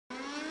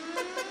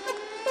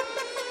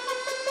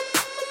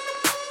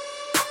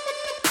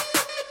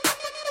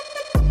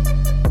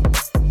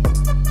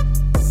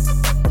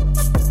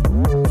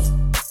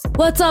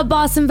What's up,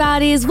 Boston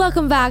Baddies?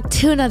 Welcome back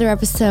to another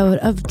episode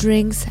of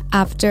Drinks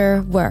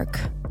After Work.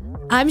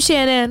 I'm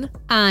Shannon.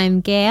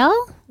 I'm Gail.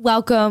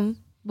 Welcome.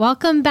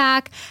 Welcome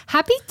back.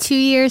 Happy 2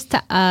 years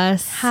to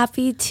us.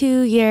 Happy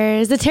 2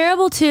 years. The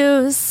terrible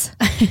twos.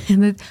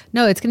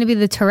 No, it's going to be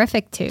the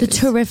terrific twos. The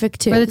terrific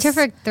twos. Or the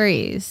terrific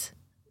threes.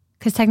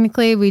 Because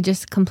technically we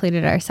just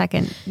completed our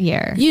second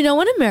year. You know,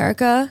 in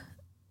America,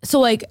 so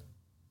like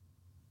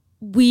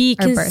Our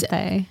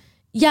birthday.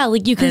 Yeah,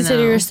 like you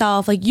consider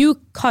yourself, like you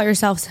call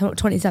yourself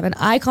 27.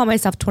 I call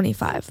myself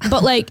 25.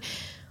 But like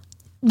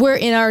we're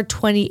in our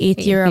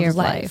 28th year of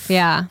life.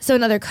 Yeah. So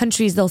in other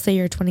countries, they'll say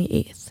you're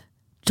 28.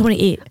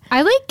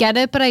 I like get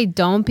it, but I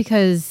don't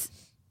because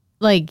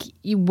like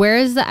where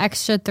is the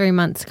extra 3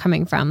 months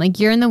coming from? Like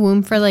you're in the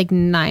womb for like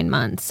 9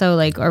 months. So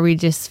like are we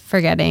just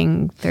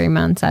forgetting 3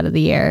 months out of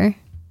the year?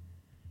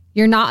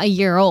 You're not a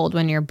year old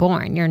when you're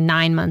born. You're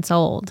 9 months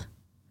old.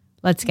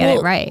 Let's get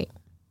it right.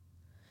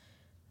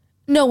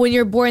 No, when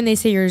you're born, they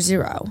say you're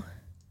 0.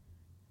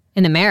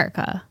 In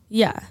America.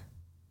 Yeah.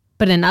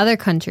 But in other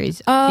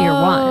countries, you're 1.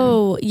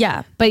 Oh,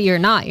 yeah. But you're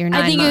not. You're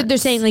 9 I think months. they're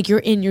saying like you're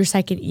in your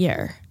second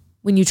year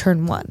when you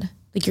turn 1.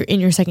 Like you're in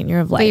your second year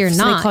of life. But you're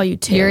so not. They call you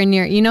 2. You're in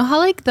your, you know how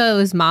like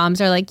those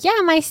moms are like, yeah,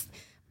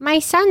 my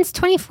son's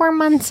 24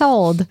 months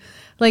old.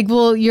 Like,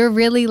 well, you're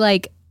really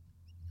like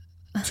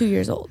 2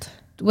 years old.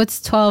 What's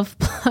 12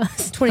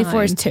 plus 24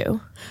 9? is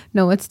 2.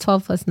 No, what's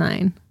 12 plus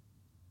 9?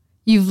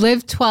 You've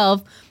lived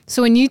 12.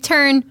 So when you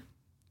turn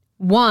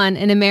 1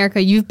 in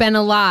America, you've been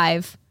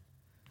alive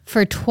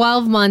for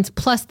 12 months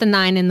plus the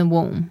 9 in the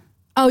womb.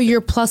 Oh,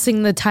 you're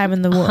plussing the time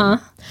in the womb. Huh?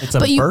 It's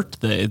a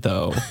birthday,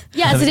 though.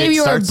 Yeah, it's the day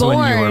you were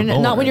born,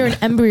 not when you're an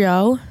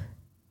embryo.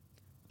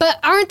 But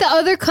aren't the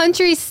other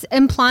countries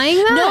implying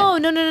that?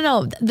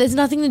 No. There's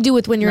nothing to do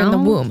with when you're in the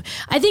womb.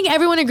 I think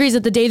everyone agrees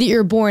that the day that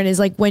you're born is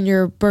like when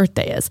your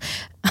birthday is.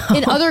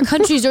 In other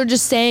countries, they're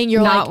just saying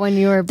you're Not like when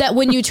you were that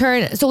when you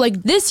turn. So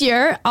like this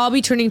year, I'll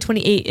be turning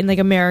 28 in like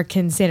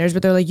American standards,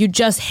 but they're like you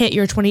just hit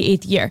your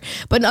 28th year.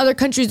 But in other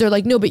countries, they're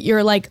like no, but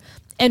you're like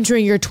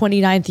entering your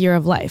 29th year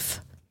of life.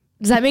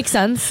 Does that make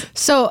sense?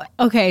 So,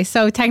 okay.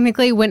 So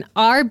technically when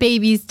our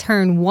babies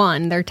turn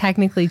 1, they're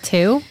technically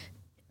 2.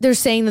 They're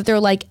saying that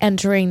they're like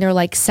entering their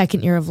like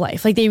second year of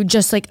life. Like they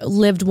just like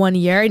lived 1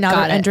 year and now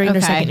they're entering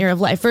their second year of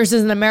life.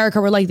 Versus in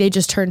America where like they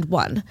just turned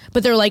 1.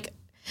 But they're like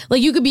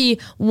you could be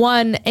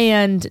 1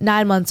 and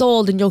 9 months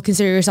old and you'll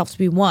consider yourself to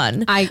be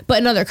 1. But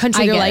in other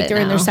countries they're like they're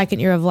in their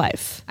second year of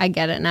life. I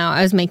get it now.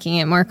 I was making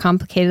it more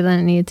complicated than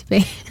it needed to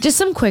be. Just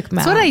some quick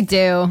math. That's what I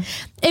do.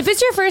 If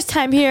it's your first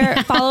time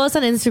here, follow us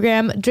on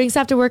Instagram,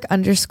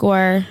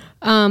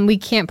 drinksafterwork_. We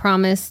can't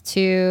promise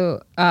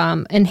to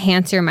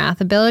enhance your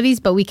math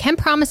abilities, but we can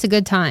promise a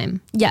good time.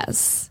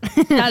 Yes,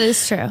 that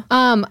is true.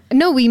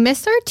 No, we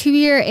missed our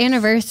 2-year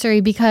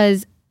anniversary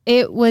because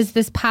it was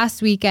this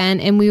past weekend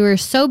and we were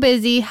so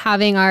busy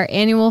having our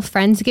annual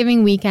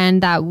Friendsgiving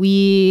weekend that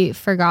we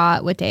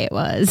forgot what day it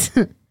was.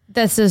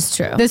 This is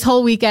true. This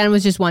whole weekend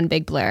was just one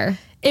big blur.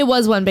 It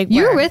was one big blur.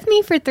 You were with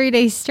me for 3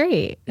 days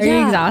straight. Are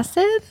you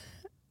exhausted?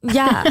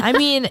 Yeah, I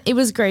mean, it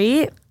was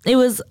great. It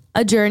was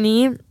a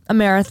journey, a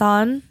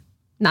marathon.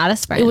 Not a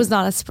sprint. It was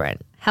not a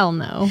sprint. Hell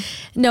no.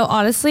 No,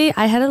 honestly,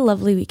 I had a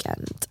lovely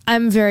weekend.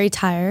 I'm very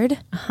tired.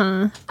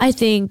 I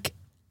think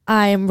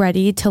I'm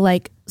ready to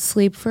like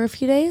sleep for a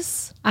few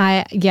days.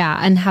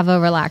 And have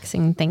a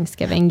relaxing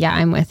Thanksgiving. Yeah,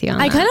 I'm with you on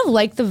that. I kind of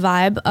like the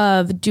vibe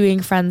of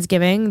doing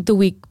Friendsgiving the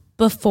week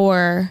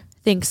before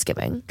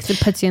Thanksgiving. Because it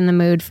puts you in the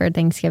mood for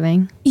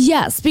Thanksgiving.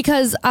 Yes,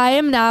 because I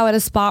am now at a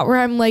spot where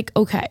I'm like,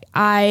 okay,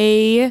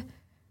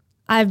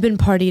 I've been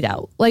partied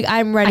out. Like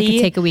I'm ready. I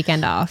could take a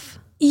weekend off.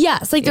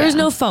 Yes, like there's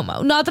no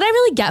FOMO. Not that I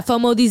really get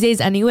FOMO these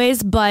days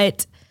anyways,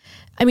 but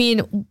I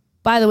mean,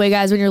 by the way,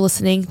 guys, when you're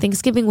listening,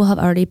 Thanksgiving will have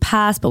already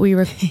passed, but we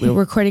were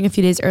recording a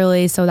few days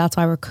early, so that's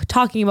why we're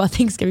talking about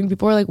Thanksgiving.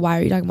 People were like, why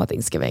are you talking about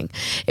Thanksgiving?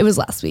 It was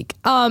last week.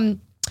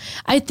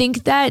 I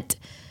think that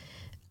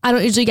I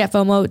don't usually get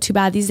FOMO too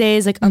bad these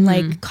days, like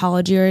unlike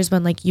college years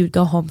when like you'd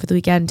go home for the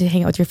weekend to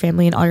hang out with your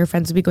family and all your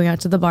friends would be going out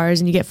to the bars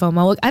and you get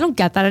FOMO. Like, I don't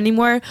get that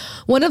anymore.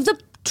 One of the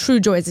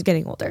true joys of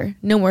getting older,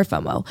 no more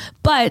FOMO.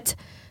 But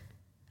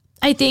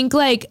I think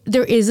like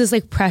there is this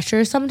like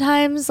pressure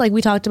sometimes, like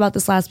we talked about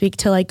this last week,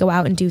 to like go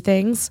out and do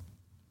things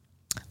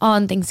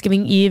on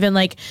Thanksgiving Eve and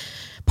like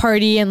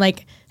party and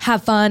like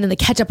have fun and like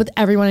catch up with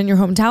everyone in your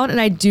hometown.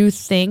 And I do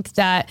think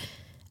that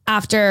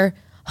after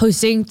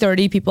hosting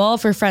 30 people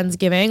for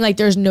Friendsgiving, like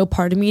there's no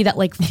part of me that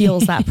like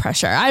feels that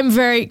pressure. I'm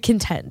very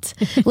content,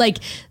 like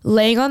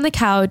laying on the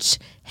couch,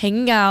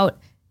 hanging out,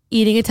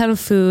 eating a ton of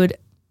food,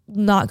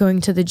 not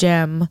going to the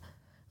gym,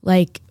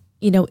 like,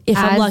 you know, if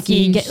I'm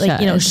lucky, get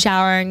like, you know,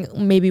 showering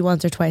maybe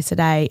once or twice a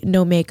day,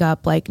 no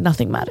makeup, like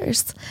nothing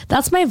matters.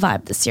 That's my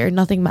vibe this year.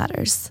 Nothing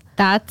matters.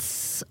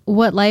 That's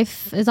what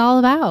life is all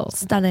about.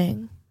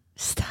 Stunning.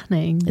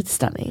 It's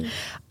stunning.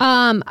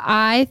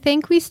 I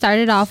think we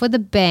started off with a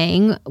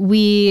bang.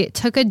 We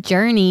took a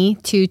journey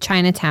to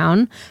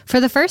Chinatown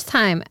for the first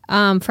time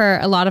for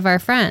a lot of our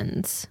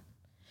friends.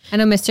 I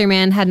know Mystery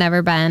Man had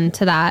never been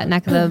to that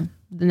neck of the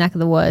the neck of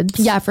the woods.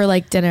 Yeah, for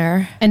like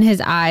dinner. And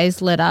his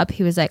eyes lit up.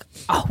 He was like,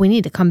 oh, we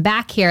need to come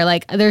back here.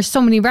 Like, there's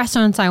so many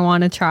restaurants I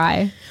want to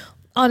try.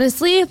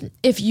 Honestly,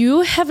 if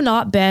you have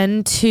not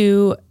been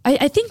to,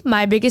 I think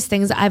my biggest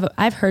things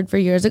I've heard for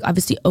years, like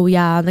obviously, oh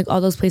yeah, and like all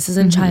those places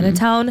in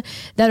Chinatown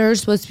that are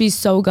supposed to be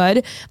so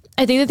good.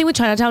 I think the thing with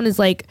Chinatown is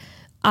like,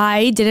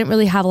 I didn't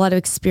really have a lot of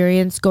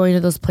experience going to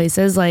those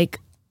places, like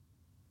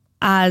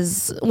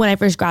as when I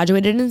first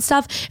graduated and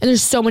stuff. And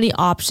there's so many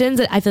options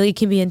that I feel like it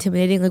can be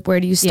intimidating. Like, where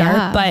do you start?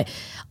 Yeah. But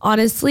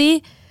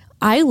honestly,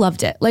 I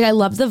loved it. Like, I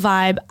love the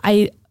vibe.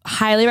 I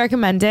highly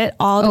recommend it.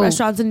 All the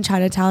restaurants in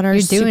Chinatown are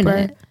doing super.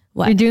 it.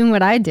 What? You're doing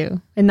what I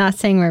do and not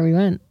saying where we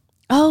went.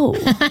 Oh,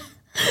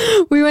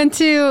 We went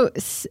to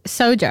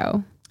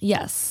Sojo.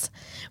 yes,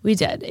 we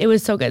did. It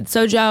was so good.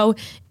 Sojo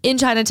in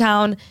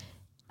Chinatown.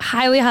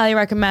 Highly, highly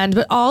recommend.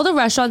 But all the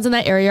restaurants in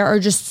that area are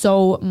just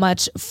so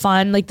much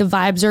fun. Like, the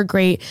vibes are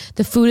great.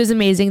 The food is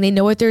amazing. They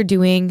know what they're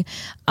doing.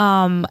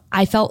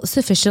 I felt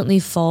sufficiently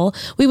full.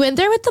 We went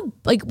there with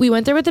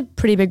a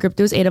pretty big group.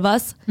 There was 8 of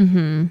us.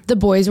 Mm-hmm. The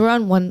boys were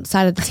on one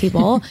side of the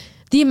table.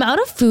 The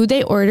amount of food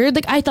they ordered,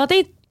 like I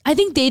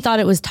think they thought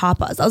it was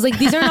tapas. I was like,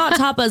 these are not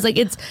tapas. Like,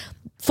 it's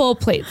full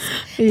plates.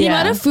 The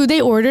amount of food they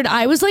ordered,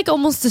 I was like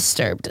almost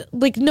disturbed.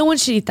 Like, no one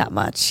should eat that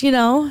much, you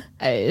know?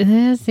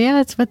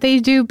 It's what they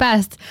do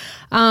best.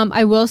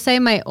 I will say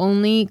my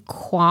only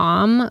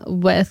qualm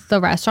with the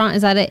restaurant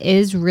is that it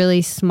is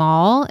really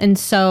small. And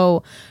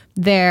so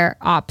their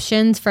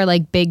options for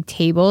like big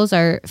tables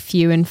are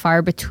few and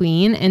far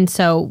between. And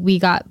so we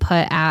got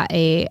put at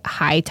a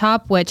high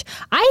top, which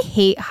I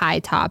hate high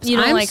tops. You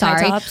don't I'm like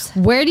sorry. high tops?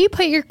 Where do you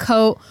put your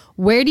coat?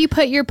 Where do you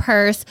put your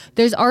purse?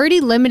 There's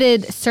already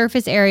limited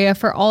surface area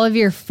for all of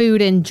your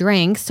food and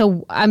drinks.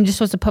 So I'm just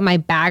supposed to put my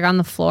bag on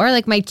the floor.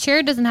 Like, my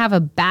chair doesn't have a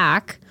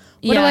back.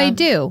 What do Yeah. I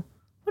do?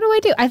 What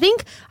do I do? I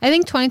think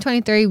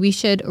 2023 we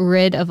should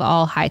rid of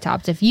all high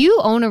tops. If you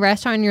own a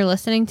restaurant and you're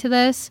listening to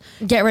this,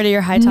 Get rid of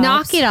your high tops.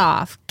 knock it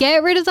off.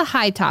 Get rid of the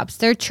high tops.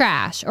 They're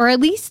trash. Or at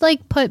least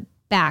like put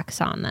backs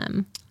on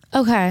them.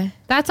 Okay.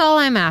 That's all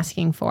I'm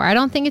asking for. I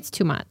don't think it's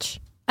too much.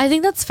 I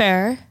think that's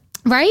fair.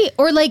 Right?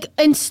 Or like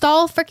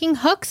install freaking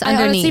hooks I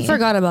underneath. honestly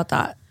forgot about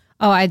that.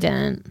 Oh, I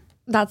didn't.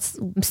 That's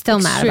I'm still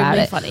mad about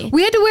it. Funny.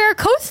 We had to wear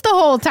coats the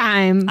whole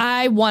time.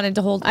 I wanted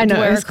to I know,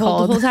 wear it was a coat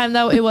cold. the whole time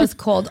though. It was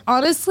cold.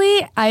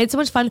 Honestly, I had so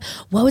much fun.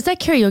 What was that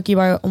karaoke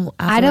bar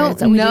I don't afterwards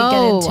that we didn't get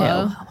know. into?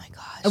 Oh my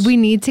gosh. We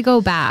need to go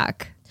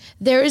back.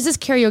 There is this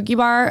karaoke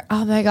bar.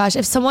 Oh my gosh.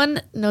 If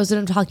someone knows what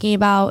I'm talking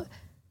about,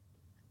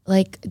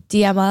 like,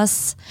 DM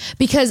us,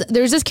 because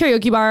there's this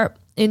karaoke bar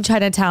in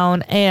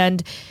Chinatown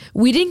and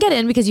we didn't get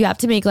in because you have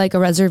to make like a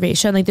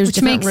reservation. Like, there's Which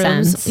different makes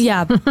rooms. sense.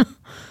 Yeah.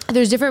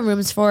 There's different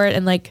rooms for it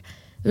and like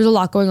there's a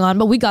lot going on,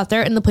 but we got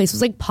there and the place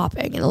was like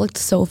popping and it looked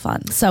so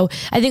fun. So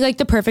I think like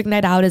the perfect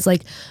night out is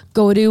like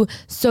go to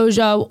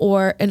Sojo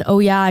or an Oh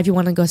Yeah if you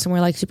want to go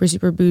somewhere like super,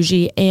 super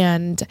bougie.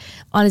 And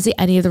honestly,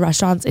 any of the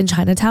restaurants in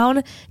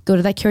Chinatown, go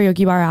to that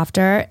karaoke bar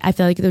after. I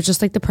feel like it was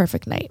just like the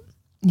perfect night.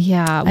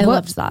 Yeah. I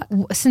loved that.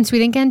 Since we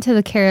didn't get into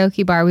the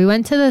karaoke bar, we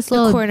went to this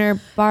little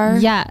Corner bar.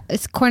 Yeah,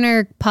 it's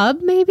corner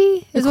pub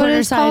maybe is what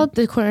it's called.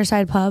 The corner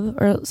side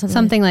pub or something.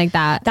 Something like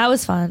that. That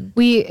was fun.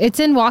 It's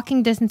in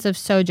walking distance of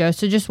Sojo,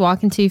 so just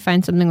walk until you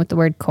find something with the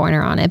word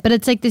corner on it. But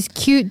it's like this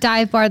cute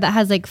dive bar that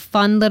has like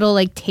fun little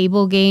like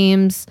table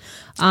games.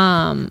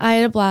 I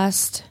had a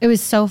blast. It was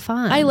so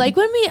fun. I like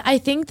I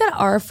think that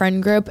our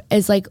friend group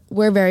is like,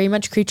 we're very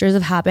much creatures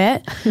of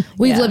habit.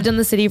 We've lived in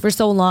the city for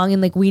so long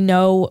and like we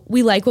know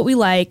we like what we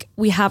like.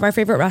 We have our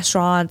favorite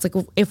restaurants. Like,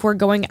 if we're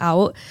going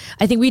out,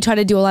 I think we try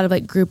to do a lot of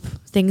like group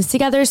things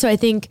together. So I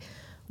think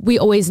we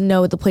always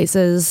know the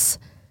places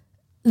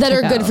that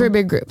are good for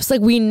big groups.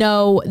 Like, we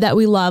know that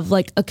we love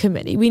like a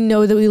committee. We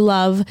know that we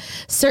love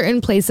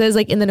certain places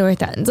like in the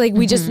North End. Like,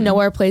 we just know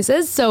our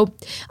places. So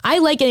I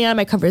like getting out of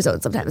my comfort zone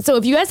sometimes. So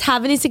if you guys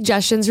have any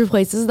suggestions for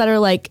places that are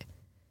like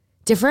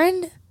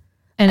different,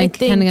 and I it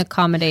can think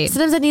accommodate.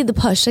 sometimes I need the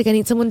push. Like, I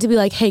need someone to be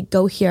like, hey,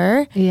 go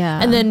here.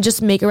 Yeah. And then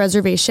just make a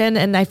reservation.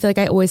 And I feel like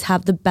I always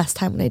have the best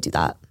time when I do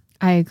that.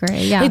 I agree.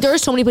 Yeah. Like, there are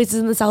so many places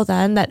in the South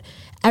End that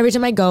every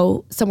time I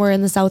go somewhere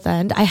in the South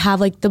End, I have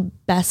like the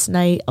best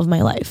night of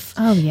my life.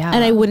 Oh, yeah.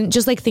 And I wouldn't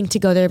just like think to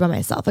go there by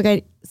myself.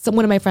 Like,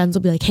 one of my friends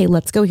will be like, hey,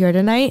 let's go here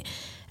tonight.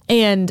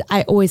 And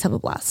I always have a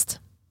blast.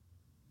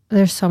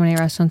 There's so many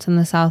restaurants in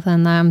the South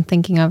End that I'm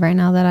thinking of right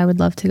now that I would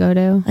love to go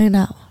to. I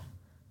know.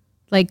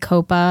 Like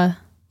Copa,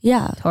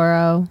 Yeah.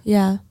 Toro,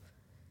 Yeah.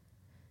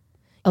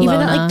 Alona.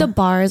 Even at like the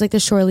bars, like the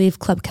Shore Leaf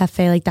Club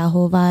Cafe, like that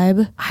whole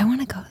vibe. I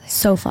want to go there.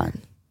 So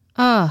fun.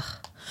 Ugh.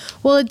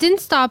 Well, it didn't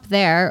stop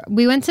there.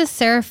 We went to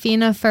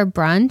Serafina for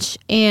brunch,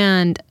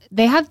 and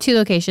they have 2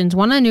 locations,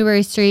 one on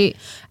Newbury Street,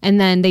 and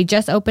then they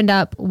just opened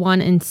up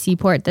one in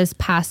Seaport this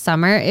past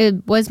summer.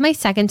 It was my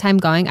second time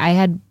going. I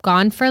had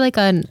gone for like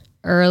an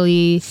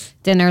early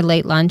dinner,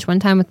 late lunch one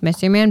time with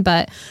Mystery Man,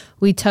 but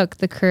we took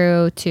the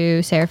crew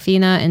to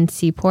Serafina and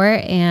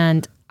Seaport,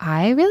 and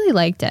I really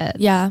liked it.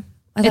 Yeah.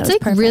 I thought it It's was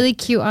like perfect. really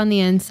cute on the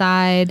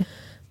inside.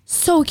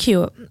 So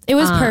cute. It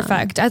was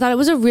perfect. I thought it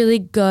was a really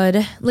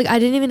good, like, I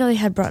didn't even know they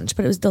had brunch,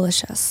 but it was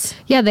delicious.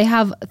 Yeah, they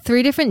have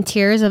 3 different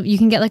tiers of, you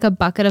can get like a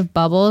bucket of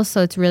bubbles.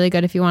 So it's really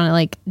good if you want to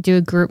like do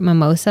a group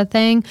mimosa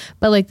thing.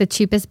 But like the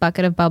cheapest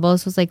bucket of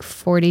bubbles was like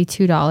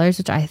 $42,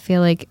 which I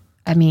feel like,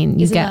 I mean,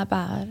 you Isn't get that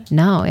bad?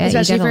 No, yeah,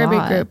 Especially you get for a big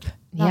lot. group.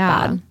 Not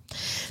Yeah. bad.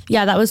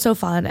 Yeah, that was so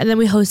fun. And then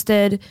we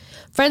hosted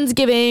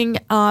Friendsgiving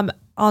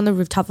on the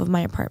rooftop of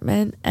my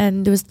apartment,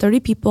 and there was 30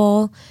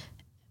 people.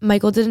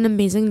 Michael did an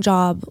amazing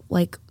job,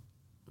 like,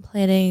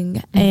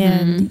 planning,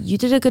 and you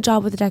did a good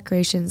job with the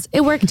decorations.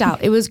 It worked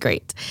out. It was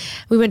great.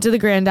 We went to the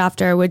Grand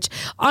after, which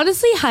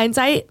honestly,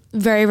 hindsight,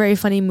 very, very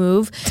funny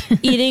move.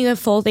 Eating a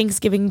full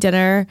Thanksgiving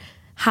dinner,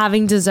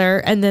 having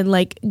dessert, and then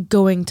like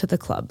going to the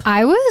club.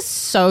 I was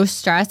so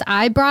stressed.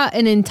 I brought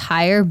an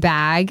entire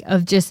bag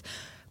of just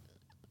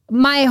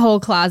my whole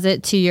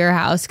closet to your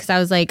house because I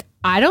was like,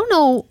 I don't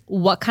know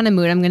what kind of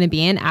mood I'm going to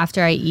be in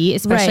after I eat,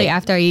 especially Right.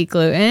 after I eat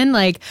gluten.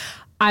 Like,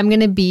 I'm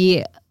going to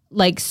be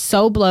like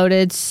so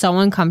bloated, so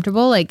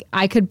uncomfortable. Like,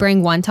 I could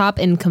bring one top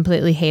and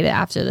completely hate it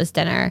after this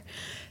dinner.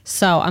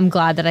 So I'm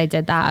glad that I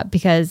did that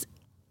because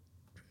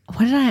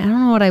I don't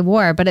know what I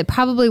wore, but it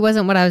probably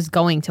wasn't what I was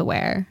going to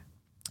wear.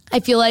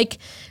 I feel like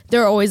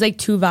there are always like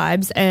two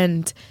vibes,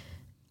 and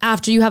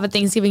after you have a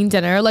Thanksgiving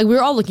dinner, like we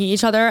were all looking at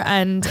each other,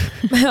 and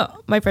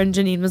my friend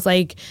Janine was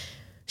like,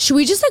 should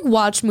we just like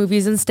watch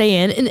movies and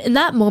stay in? And in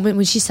that moment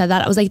when she said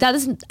that, I was like, that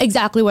is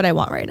exactly what I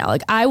want right now.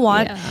 Like I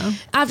want,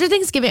 after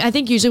Thanksgiving, I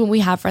think usually when we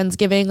have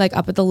Friendsgiving, like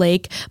up at the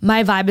lake,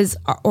 my vibe is,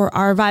 or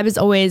our vibe is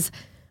always,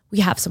 we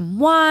have some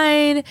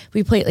wine,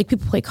 we play, like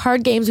people play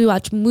card games, we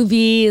watch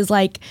movies,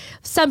 like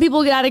some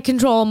people get out of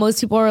control, most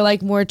people are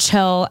like more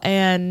chill,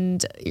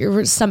 and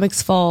your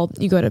stomach's full,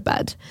 you go to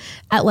bed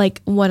at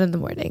like 1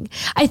 a.m.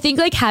 I think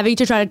like having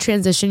to try to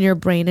transition your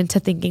brain into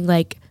thinking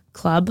like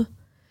club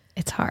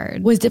It's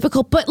hard. was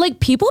difficult, but like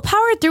people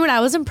powered through, and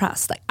I was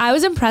impressed. Like I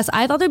was impressed.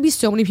 I thought there'd be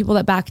so many people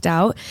that backed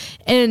out,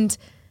 and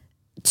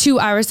to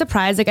our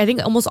surprise, like I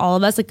think almost all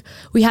of us, like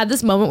we had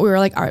this moment where we were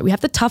like, all right, we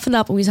have to toughen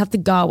up and we just have to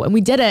go, and we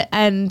did it,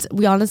 and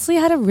we honestly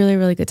had a really,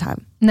 really good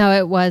time. No,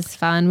 it was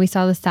fun. We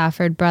saw the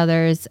Stafford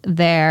brothers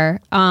there.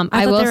 I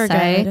thought will they were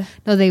say, good.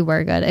 no, they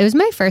were good. It was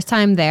my first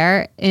time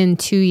there in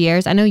 2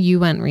 years. I know you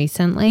went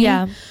recently.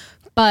 Yeah.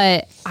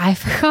 But I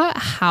forgot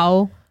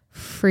how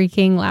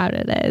freaking loud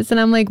it is. And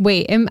I'm like,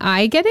 wait, am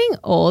I getting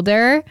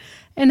older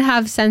and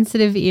have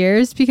sensitive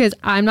ears? Because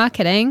I'm not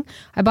kidding.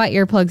 I bought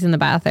earplugs in the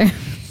bathroom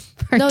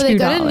for No, they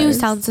got a new $2.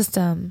 sound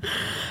system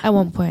at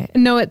one point.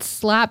 No, it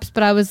slaps,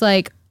 but I was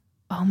like,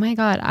 oh my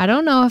God, I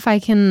don't know if I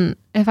can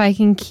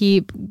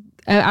keep,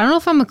 I don't know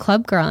if I'm a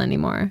club girl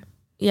anymore.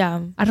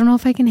 Yeah. I don't know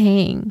if I can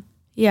hang.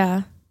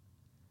 Yeah.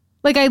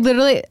 Like I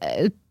literally,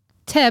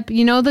 tip,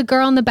 you know the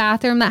girl in the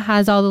bathroom that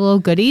has all the little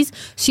goodies?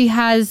 She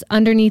has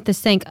underneath the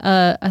sink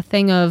a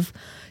thing of,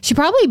 she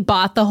probably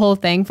bought the whole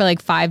thing for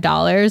like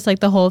 $5, like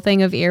the whole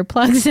thing of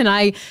earplugs.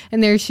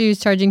 And there she was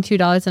charging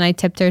 $2, and I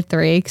tipped her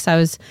 $3 because I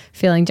was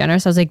feeling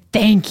generous. I was like,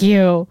 thank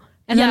you.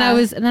 And then I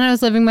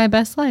was living my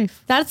best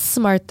life. That's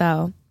smart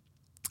though,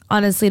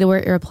 honestly, to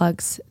wear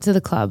earplugs to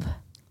the club.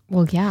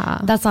 Well, yeah.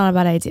 That's not a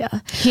bad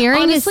idea.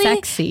 Hearing Honestly, is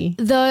sexy.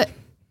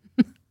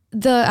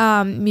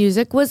 The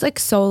music was like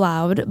so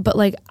loud, but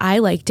like I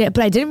liked it,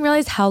 but I didn't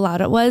realize how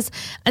loud it was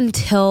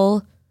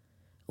until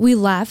we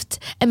left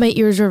and my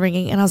ears were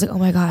ringing, and I was like, oh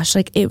my gosh,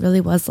 like it really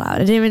was loud.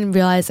 I didn't even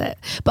realize it.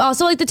 But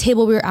also like the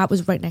table we were at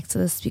was right next to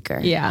the speaker.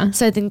 Yeah.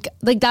 So I think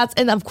like that's,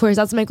 and of course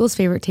that's Michael's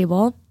favorite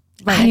table.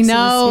 Right I next to the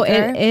know,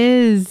 speaker. it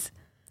is.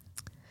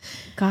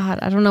 God,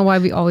 I don't know why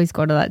we always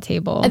go to that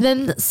table. And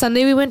then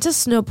Sunday we went to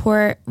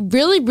Snowport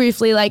really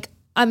briefly, like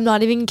I'm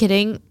not even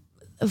kidding,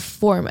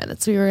 4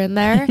 minutes we were in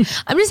there.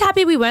 I'm just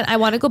happy we went. I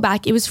want to go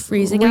back. It was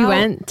freezing we out.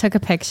 went, took a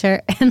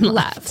picture, and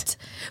left.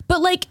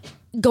 But like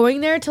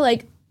going there to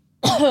like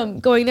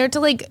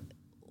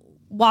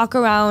walk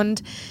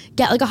around,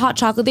 get like a hot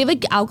chocolate. They have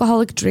like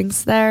alcoholic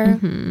drinks there,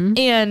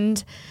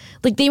 and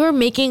like they were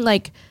making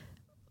like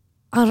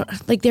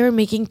they were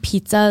making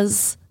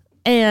pizzas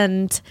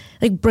and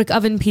like brick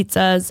oven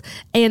pizzas,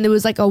 and there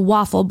was like a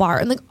waffle bar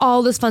and like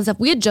all this fun stuff.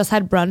 We had just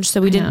had brunch,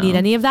 so we didn't need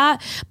any of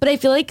that. But I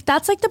feel like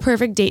that's like the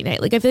perfect date night.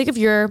 Like I feel like if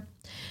you're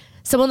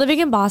someone living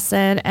in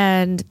Boston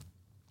and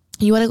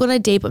you want to go on a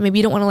date, but maybe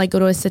you don't want to like go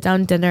to a sit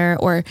down dinner,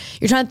 or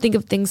you're trying to think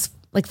of things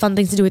like fun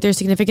things to do with your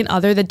significant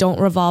other that don't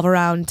revolve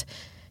around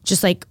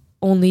just like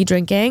only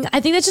drinking. I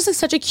think that's just like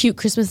such a cute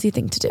Christmassy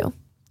thing to do.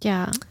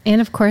 Yeah.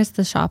 And of course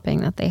the shopping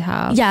that they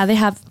have. Yeah, they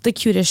have the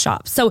cutest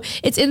shops. So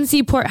it's in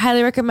Seaport.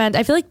 Highly recommend.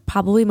 I feel like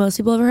probably most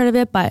people have heard of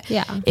it, but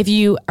Yeah. if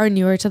you are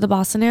newer to the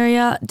Boston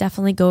area,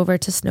 definitely go over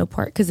to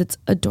Snowport because it's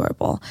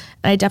adorable.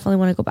 And I definitely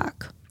want to go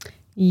back.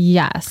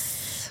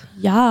 Yes.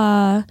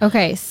 Yeah.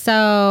 Okay,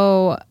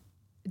 so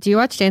do you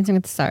watch Dancing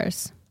with the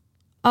Stars?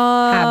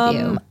 Have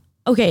you?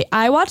 Okay,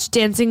 I watched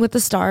Dancing with the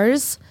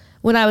Stars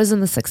when I was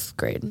in the 6th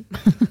grade.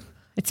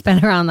 It's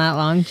been around that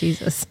long,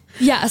 Jesus.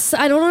 Yes,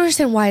 I don't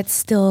understand why it's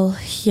still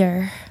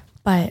here,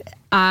 but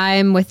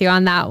I'm with you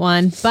on that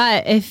one.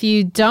 But if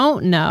you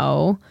don't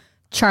know,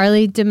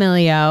 Charlie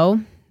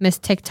D'Amelio, Miss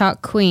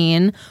TikTok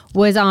Queen,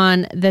 was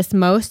on this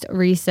most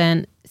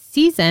recent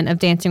season of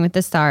Dancing with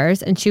the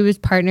Stars, and she was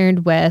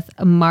partnered with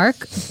Mark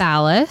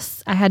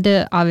Ballas. I had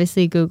to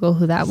obviously Google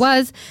who that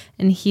was,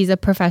 and he's a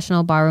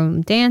professional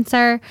ballroom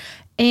dancer.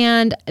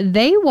 And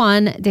they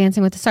won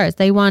Dancing with the Stars.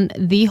 They won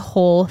the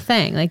whole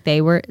thing. Like,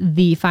 they were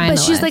the finalists. But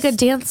she's like a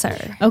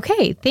dancer.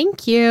 Okay,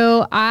 thank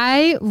you.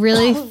 I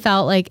really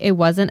felt like it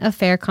wasn't a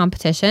fair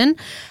competition.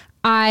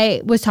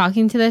 I was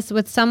talking to this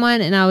with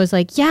someone and I was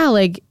like, yeah,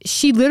 like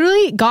she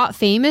literally got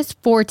famous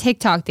for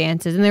TikTok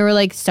dances. And they were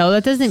like, so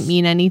that doesn't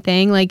mean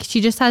anything. Like,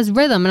 she just has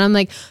rhythm. And I'm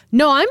like,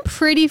 no, I'm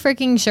pretty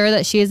freaking sure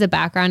that she has a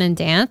background in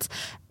dance.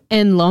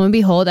 And lo and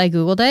behold, I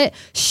Googled it.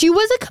 She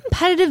was a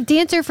competitive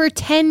dancer for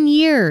 10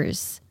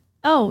 years.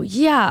 Oh,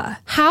 yeah.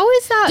 How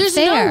is that There's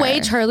fair? no way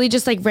Charlie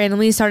just like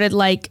randomly started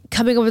like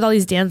coming up with all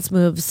these dance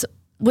moves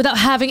without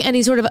having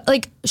any sort of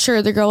like,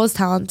 sure, the girl was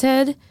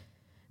talented,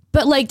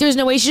 but like there's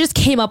no way she just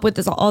came up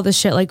with all this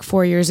shit like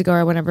 4 years ago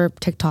or whenever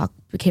TikTok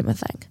became a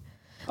thing.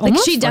 Like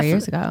Almost she 4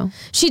 years ago.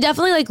 She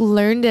definitely like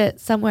learned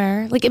it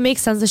somewhere. Like it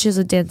makes sense that she has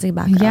a dancing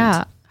background.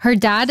 Yeah. Her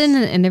dad in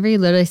an interview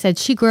literally said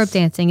she grew up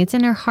dancing. It's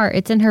in her heart.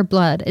 It's in her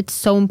blood. It's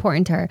so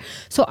important to her.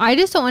 So I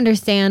just don't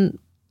understand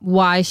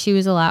why she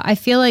was allowed. I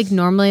feel like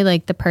normally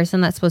like the person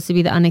that's supposed to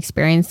be the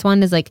unexperienced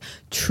one is like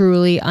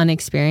truly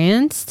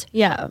unexperienced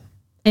Yeah.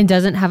 and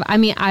doesn't have, I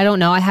mean, I don't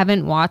know. I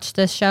haven't watched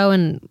this show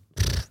in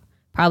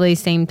probably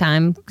same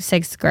time,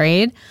 6th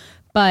grade.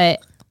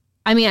 But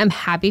I mean, I'm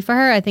happy for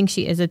her. I think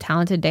she is a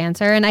talented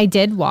dancer. And I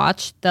did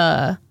watch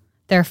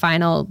their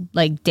final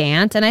like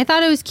dance and I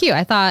thought it was cute.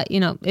 I thought, you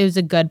know, it was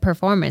a good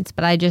performance,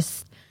 but I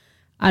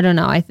don't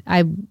know.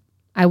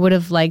 I would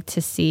have liked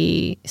to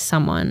see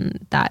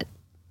someone that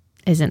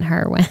isn't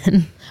her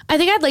win. I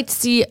think I'd like to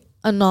see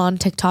a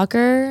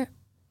non-TikToker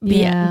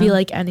be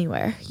like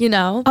anywhere, you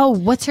know? Oh,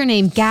 what's her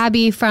name?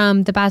 Gabby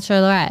from The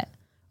Bachelorette.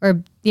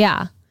 Or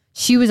yeah,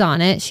 she was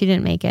on it. She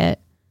didn't make it.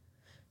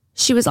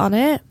 She was on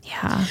it.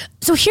 Yeah.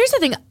 So here's the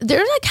thing. There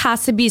like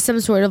has to be some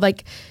sort of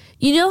like,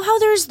 you know how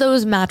there's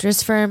those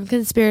mattress firm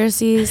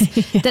conspiracies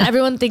that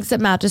everyone thinks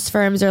that mattress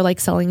firms are like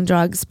selling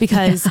drugs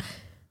because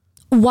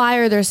why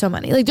are there so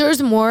many? Like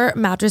there's more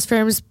mattress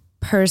firms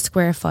per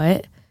square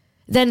foot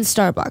than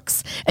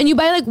Starbucks. And you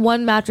buy like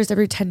one mattress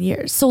every 10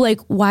 years. So like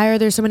why are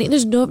there so many?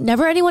 There's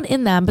never anyone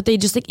in them, but they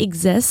just like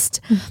exist.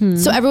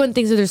 So everyone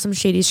thinks that there's some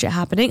shady shit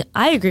happening.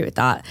 I agree with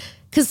that.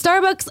 Because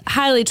Starbucks,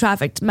 highly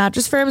trafficked.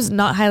 Mattress firms,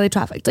 not highly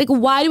trafficked. Like,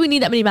 why do we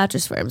need that many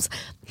mattress firms?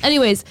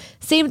 Anyways,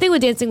 same thing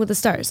with Dancing with the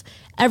Stars.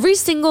 Every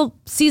single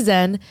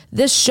season,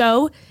 this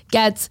show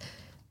gets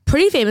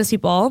pretty famous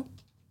people.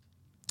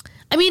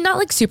 I mean, not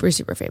like super,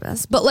 super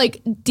famous, but like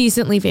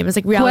decently famous,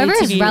 like reality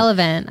Whoever TV. is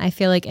relevant, I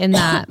feel like in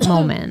that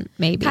moment,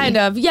 maybe. Kind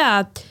of,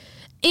 yeah.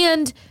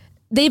 And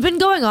they've been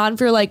going on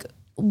for like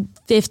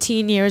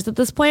 15 years at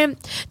this point,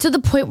 to the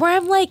point where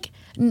I'm like,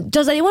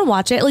 does anyone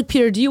watch it? Like,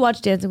 Peter, do you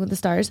watch Dancing with the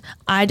Stars?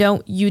 I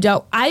don't. You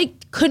don't. I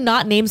could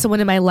not name someone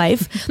in my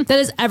life that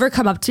has ever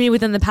come up to me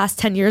within the past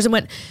 10 years and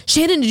went,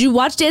 Shannon, did you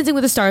watch Dancing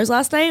with the Stars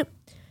last night?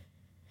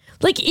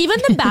 Like, even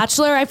The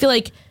Bachelor, I feel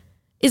like,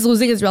 is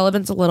losing its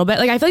relevance a little bit.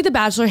 Like, I feel like The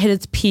Bachelor hit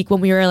its peak when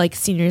we were like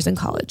seniors in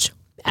college.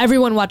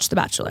 Everyone watched The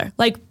Bachelor.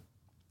 Like,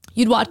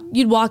 you'd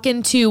walk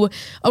into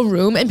a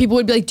room and people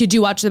would be like, did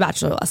you watch The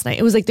Bachelor last night?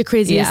 It was like the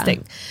craziest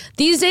thing.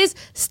 These days,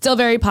 still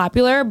very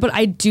popular, but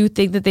I do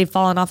think that they've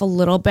fallen off a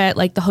little bit.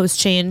 Like the host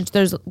changed.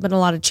 There's been a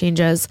lot of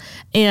changes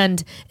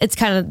and it's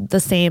kind of the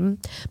same,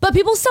 but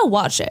people still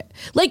watch it.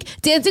 Like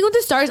Dancing with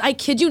the Stars, I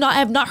kid you not, I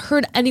have not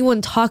heard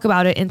anyone talk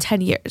about it in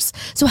 10 years.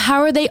 So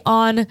how are they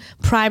on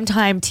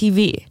primetime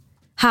TV?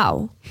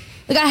 How?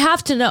 Like I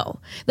have to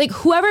know. Like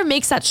whoever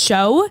makes that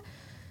show,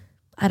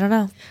 I don't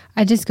know.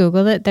 I just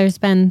Googled it. There's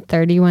been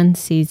 31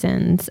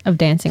 seasons of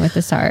Dancing with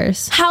the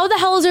Stars. How the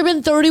hell has there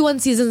been 31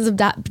 seasons of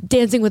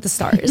Dancing with the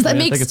Stars? That I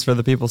makes think it's for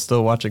the people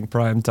still watching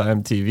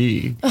primetime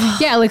TV.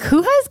 Yeah, like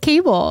who has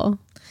cable?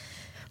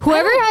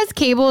 Whoever has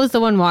cable is the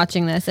one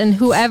watching this. And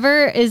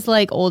whoever is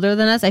like older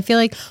than us, I feel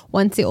like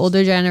once the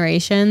older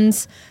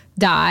generations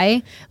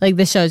die, like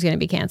the show's going to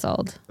be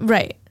canceled.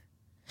 right.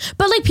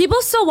 But like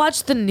people still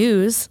watch the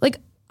news. Like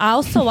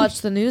I'll still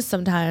watch the news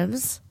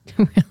sometimes.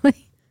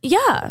 Really?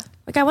 Yeah.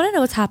 Like I want to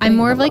know what's happening. I'm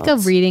more in of the like a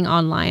world. reading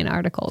online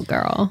article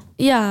girl.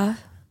 Yeah.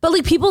 But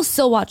like people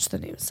still watch the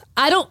news.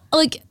 I don't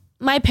like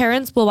my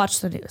parents will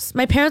watch the news.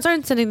 My parents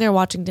aren't sitting there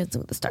watching Dancing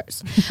with the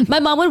Stars. My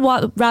mom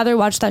would rather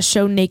watch that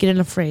show Naked and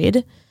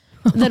Afraid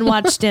than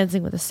watch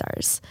Dancing with the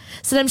Stars.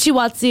 Sometimes she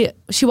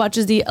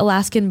watches the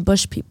Alaskan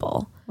Bush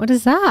People. What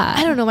is that?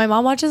 I don't know. My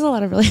mom watches a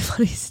lot of really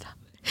funny stuff.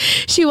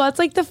 She watches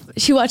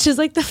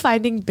like the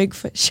Finding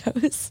Bigfoot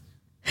shows.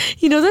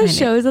 You know those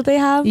shows that they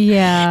have?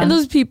 Yeah. And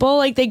those people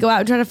like they go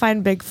out trying to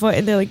find Bigfoot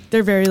and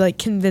they're very like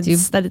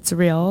convinced that it's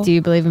real. Do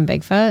you believe in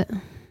Bigfoot?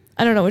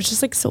 I don't know. It's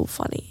just like so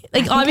funny.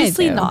 Like think I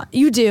obviously do. not.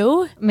 You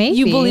do? Maybe.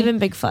 You believe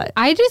in Bigfoot.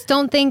 I just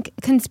don't think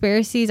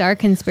conspiracies are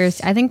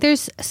conspiracy. I think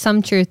there's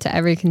some truth to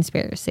every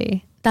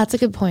conspiracy. That's a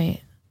good point.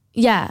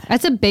 Yeah.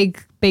 That's a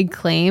big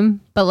claim,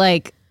 but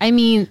like I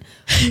mean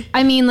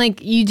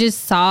like you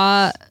just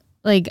saw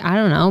like, I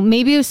don't know,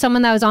 maybe it was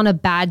someone that was on a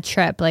bad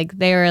trip. Like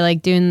they were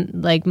like doing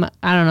like,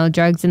 I don't know,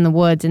 drugs in the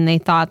woods and they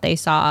thought they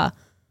saw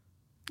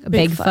a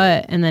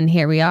Bigfoot. And then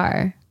here we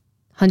are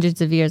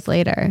hundreds of years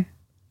later.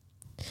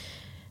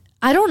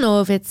 I don't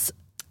know if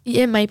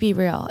it might be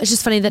real. It's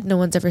just funny that no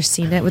one's ever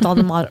seen it with all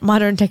the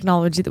modern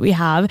technology that we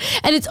have.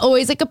 And it's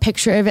always like a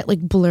picture of it like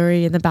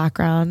blurry in the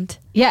background.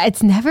 Yeah,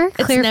 it's never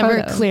clear. It's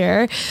never photo.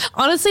 clear.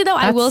 Honestly, though,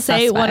 I will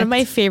say one of suspect.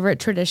 my favorite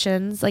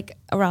traditions like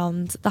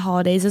around the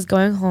holidays is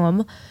going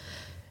home,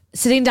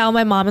 sitting down with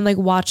my mom and like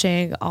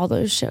watching all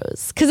those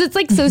shows. Because it's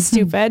like so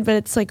stupid, but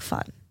it's like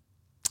fun.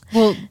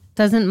 Well,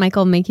 doesn't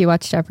Michael make you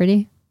watch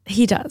Jeopardy?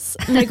 He does.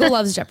 Michael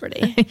loves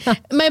Jeopardy.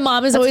 My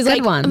mom is always a good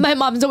like, one. my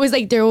mom's always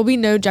like, there will be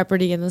no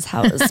Jeopardy in this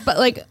house. But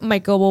like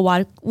Michael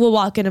will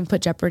walk in and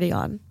put Jeopardy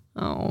on.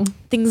 Oh,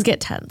 Things get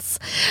tense.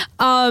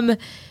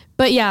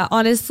 But yeah,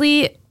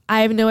 honestly,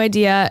 I have no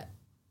idea.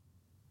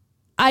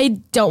 I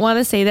don't want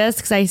to say this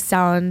because I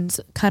sound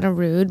kind of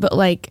rude, but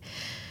like,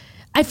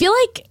 I feel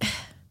like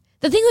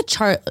the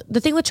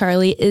thing with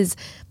Charlie is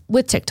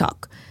with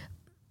TikTok.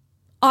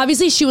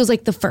 Obviously, she was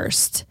like the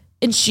first.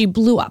 And she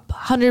blew up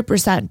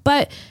 100%.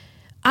 But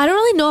I don't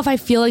really know if I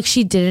feel like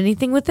she did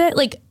anything with it.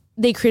 Like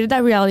they created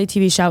that reality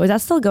TV show. Is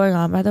that still going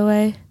on, by the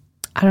way?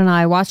 I don't know.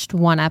 I watched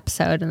one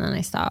episode and then I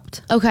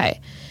stopped.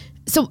 Okay.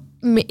 So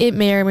it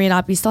may or may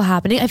not be still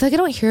happening. I feel like I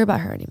don't hear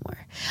about her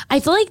anymore. I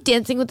feel like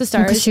Dancing with the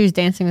Because Stars. she was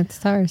Dancing with the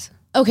Stars.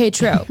 Okay,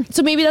 true.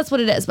 So maybe that's what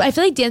it is. But I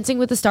feel like Dancing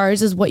with the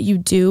Stars is what you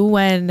do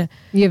when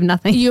You have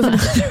nothing. you have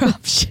another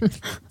option.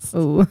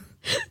 Ooh.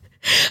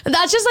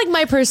 That's just like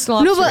my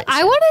personal No, observation. but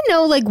I want to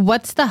know, like,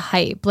 what's the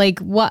hype? Like,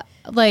 what,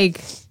 like,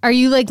 are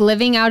you like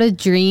living out a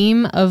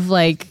dream of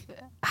like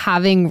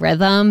having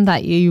rhythm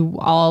that you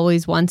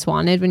always once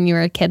wanted when you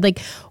were a kid? Like,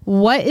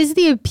 what is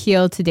the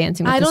appeal to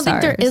Dancing with I the don't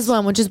Stars? think there is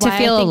one, which is To why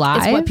feel I think alive?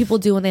 it's what people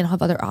do when they don't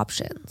have other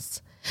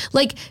options.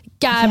 Like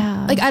Gab,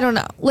 Yeah. like I don't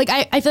know. Like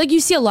I feel like you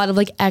see a lot of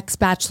like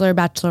ex-bachelor,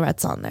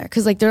 bachelorettes on there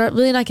because like they're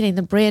really not getting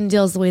the brand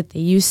deals the way that they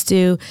used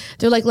to.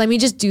 They're like, let me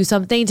just do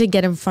something to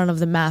get in front of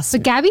the mass.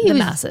 But Gabby the was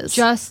masses.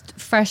 just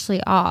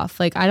freshly off.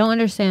 Like, I don't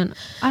understand.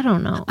 I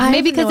don't know. I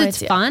Maybe have no because it's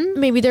idea. fun.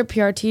 Maybe their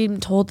PR team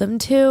told them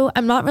to.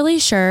 I'm not really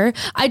sure.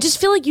 I just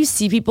feel like you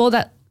see people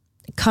that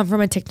come from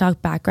a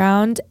TikTok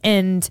background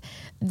and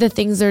the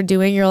things they're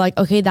doing, you're like,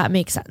 okay, that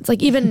makes sense.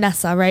 Like even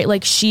Nessa, right?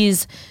 Like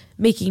she's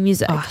making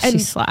music Oh, she and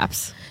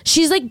slaps.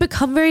 she's like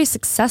become very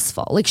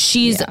successful. Like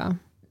she's Yeah.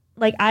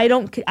 like, I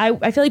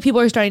feel like people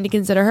are starting to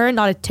consider her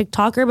not a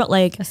TikToker, but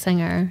like A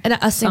singer.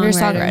 a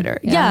singer-songwriter.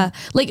 Yeah.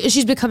 Like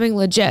she's becoming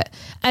legit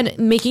and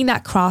making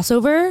that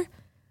crossover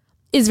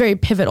is very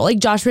pivotal. Like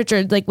Josh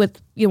Richards, like with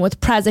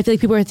Prez, I feel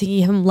like people are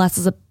thinking of him less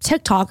as a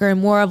TikToker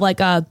and more of like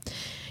a,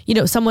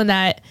 someone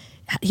that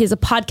he has a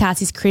podcast,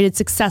 he's created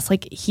success.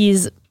 Like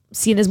he's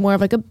seen as more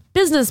of like a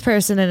business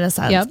person in a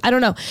sense. Yep. I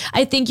don't know.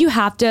 I think you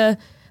have to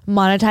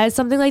monetize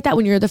something like that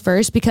when you're the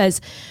first, because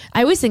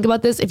I always think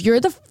about this. If you're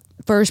the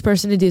first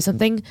person to do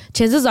something,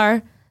 chances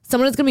are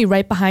someone is going to be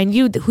right behind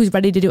you who's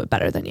ready to do it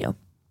better than you.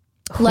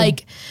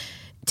 Like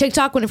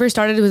TikTok, when it first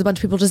started, it was a bunch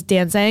of people just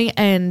dancing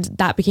and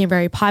that became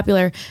very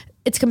popular.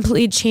 It's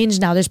completely changed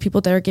now. There's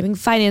people that are giving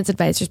finance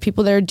advice. There's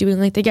people that are doing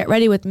like the Get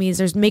Ready With Me's.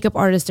 There's makeup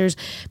artists. There's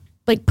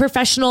like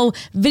professional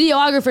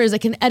videographers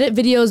that can edit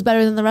videos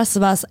better than the rest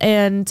of us.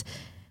 And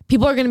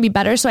people are going to be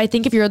better. So I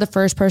think if you're the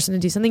first person to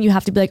do something, you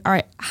have to be like, all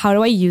right, how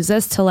do I use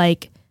this to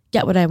like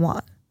get what I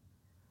want?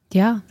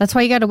 Yeah. That's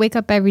why you got to wake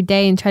up every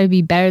day and try to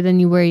be better than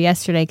you were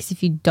yesterday. Because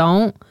if you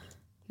don't,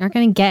 you're not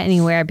going to get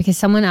anywhere because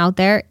someone out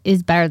there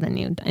is better than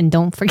you. And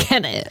don't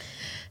forget it.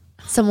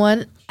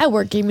 Someone at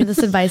work gave me this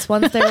advice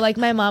once. They were like,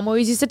 my mom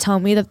always used to tell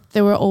me that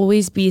there will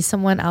always be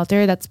someone out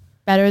there that's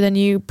better than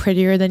you,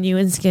 prettier than you,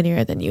 and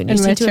skinnier than you. And you And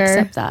just need to richer.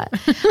 accept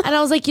that. And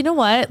I was like, you know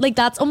what? Like,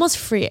 that's almost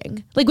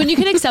freeing. Like, when you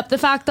can accept the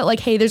fact that,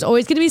 like, hey, there's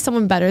always going to be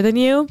someone better than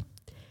you,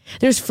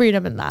 there's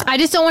freedom in that. I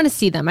just don't want to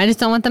see them. I just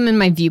don't want them in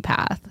my view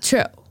path.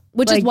 True.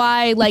 Which is Like-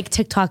 why, like,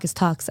 TikTok is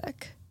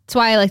toxic. That's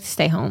why I like to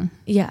stay home.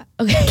 Yeah.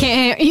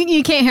 Okay.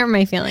 You can't hurt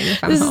my feelings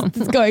if I'm home.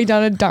 This is going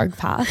down a dark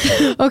path.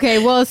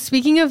 Okay, well,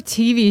 speaking of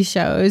TV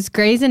shows,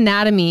 Grey's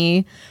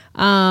Anatomy,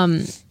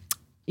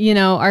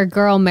 our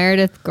girl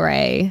Meredith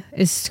Grey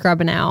is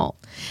scrubbing out.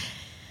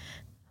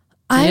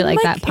 Did you like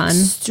that pun?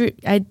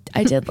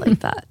 I did like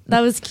that.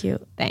 That was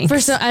cute.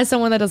 Thanks. As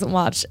someone that doesn't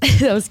watch,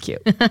 that was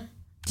cute.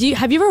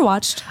 Have you ever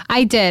watched?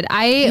 I did.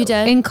 You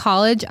did? In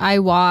college, I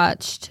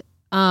watched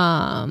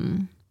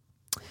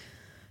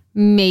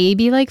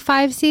maybe like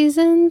 5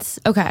 seasons.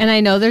 Okay. And I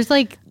know there's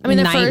like The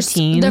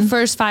 19.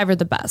 first 5 are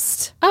the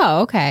best.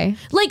 Oh, okay.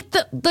 Like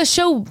the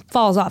show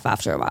falls off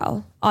after a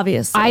while,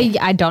 obviously.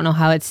 I don't know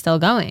how it's still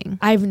going.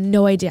 I have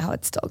no idea how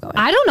it's still going.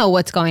 I don't know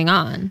what's going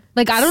on.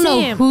 Like, I don't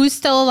know Same. who's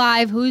still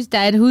alive, who's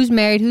dead, who's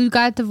married, who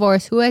got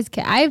divorced, who has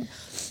kids. I have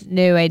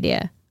no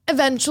idea.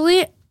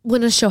 Eventually,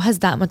 when a show has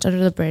that much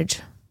under the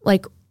bridge,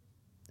 like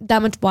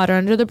that much water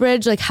under the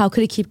bridge, like how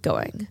could it keep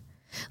going?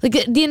 Like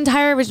the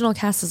entire original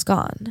cast is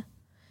gone.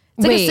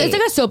 It's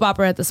like a soap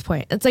opera at this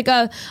point. It's like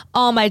a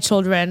All My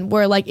Children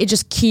where like it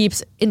just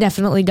keeps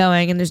indefinitely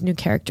going and there's new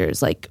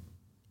characters. Like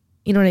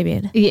You know what I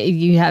mean?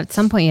 You have at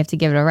some point you have to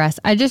give it a rest.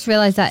 I just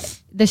realized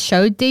that the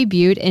show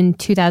debuted in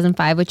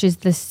 2005, which is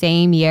the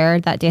same year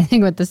that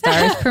Dancing with the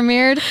Stars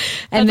premiered,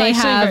 and they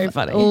have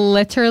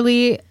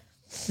literally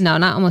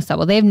not almost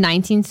double. They have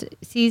 19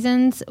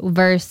 seasons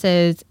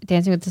versus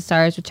Dancing with the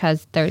Stars, which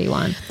has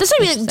 31. That's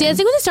what I mean.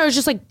 Dancing with the Stars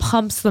just like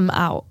pumps them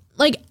out.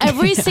 Like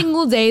every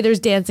single day,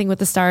 there's Dancing with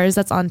the Stars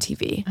that's on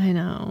TV. I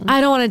know.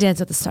 I don't want to dance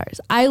with the stars.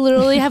 I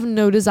literally have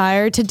no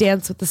desire to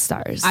dance with the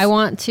stars. I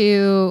want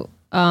to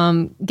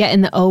get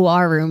in the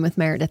OR room with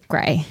Meredith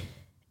Grey.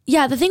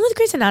 Yeah, the thing with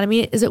Grey's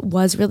Anatomy is it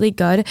was really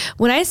good.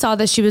 When I saw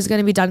that she was going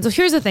to be done, so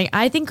here's the thing.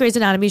 I think Grey's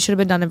Anatomy should have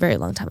been done a very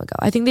long time ago.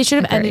 I think they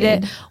should have ended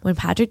it when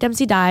Patrick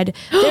Dempsey died.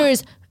 Oh,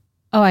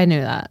 I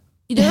knew that.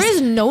 There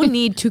is no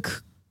need to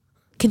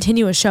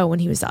continue a show when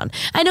he was done.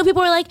 I know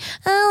people are like,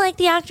 oh, like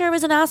the actor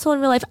was an asshole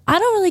in real life. I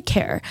don't really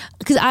care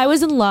because I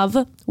was in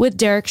love with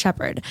Derek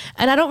Shepherd,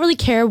 and I don't really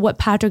care what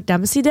Patrick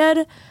Dempsey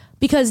did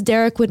because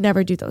Derek would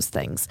never do those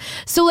things.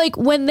 So like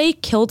when they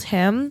killed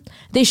him,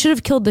 they should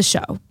have killed the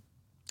show.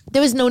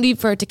 There was no need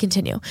for it to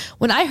continue.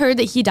 When I heard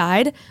that he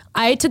died,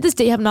 I to this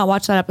day have not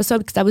watched that episode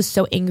because I was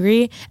so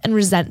angry and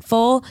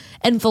resentful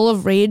and full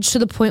of rage to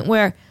the point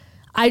where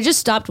I just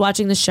stopped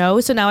watching the show.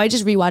 So now I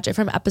just rewatch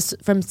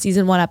it from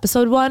season 1,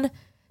 episode 1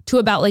 to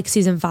about like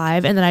season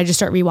 5. And then I just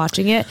start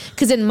rewatching it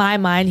because in my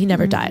mind, he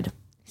never died.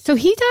 So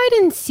he died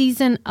in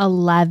season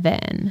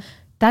 11.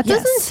 That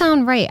doesn't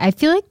sound right. I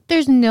feel like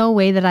there's no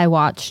way that I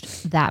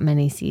watched that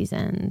many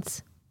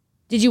seasons.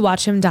 Did you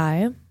watch him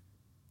die?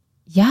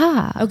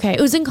 Yeah. Okay.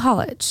 It was in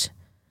college.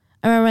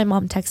 I remember my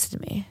mom texted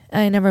me.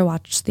 I never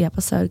watched the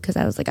episode because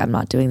I was like, I'm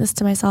not doing this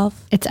to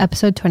myself. It's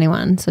episode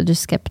 21, so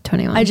just skip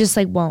 21. I just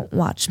like won't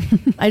watch.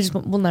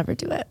 Will never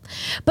do it.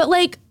 But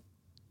like,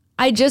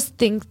 I just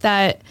think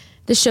that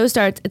the show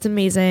starts, it's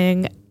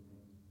amazing.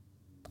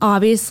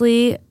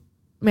 Obviously,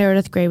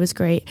 Meredith Grey was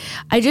great.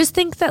 I just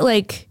think that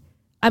like,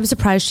 I'm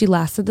surprised she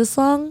lasted this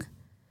long.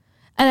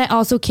 And I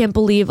also can't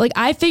believe, like,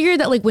 I figured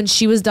that like when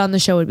she was done, the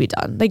show would be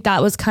done. Like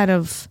that was kind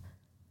of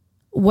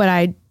what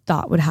I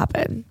thought would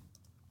happen.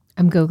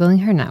 I'm Googling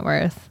her net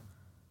worth.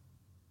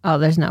 Oh,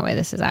 there's no way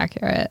this is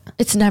accurate.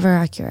 It's never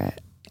accurate.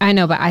 I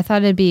know, but I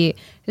thought it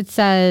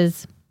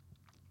says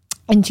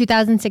in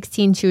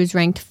 2016, she was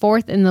ranked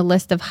 4th in the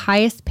list of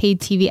highest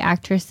paid TV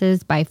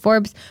actresses by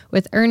Forbes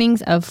with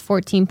earnings of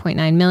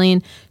 $14.9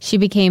 million. She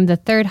became the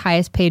 3rd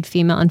highest paid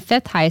female and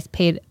 5th highest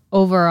paid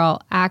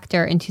overall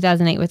actor in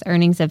 2008 with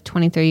earnings of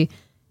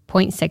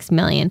 $23.6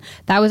 million.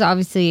 That was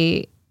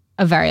obviously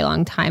a very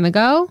long time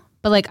ago,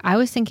 but like I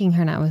was thinking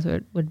her net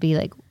worth would be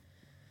like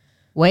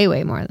way,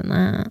 way more than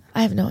that.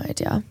 I have no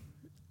idea.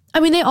 I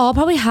mean, they all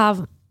probably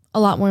have a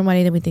lot more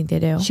money than we think they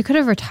do. She could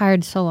have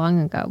retired so long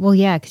ago. Well,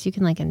 yeah, because you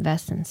can like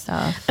invest in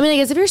stuff. I mean, I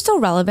guess if you're still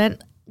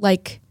relevant,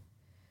 like,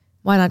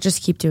 why not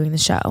just keep doing the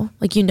show?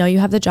 Like, you know, you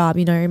have the job,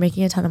 you know, you're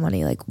making a ton of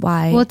money. Like,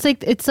 why? Well,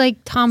 it's like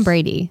Tom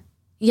Brady.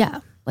 Yeah.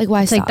 Like,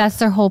 why It's stop? like that's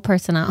their whole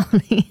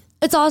personality.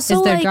 It's also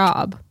is their like,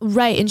 job.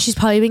 Right. And she's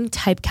probably being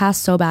typecast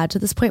so bad to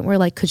this point where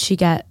like, could she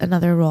get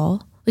another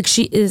role? Like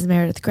she is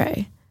Meredith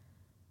Grey.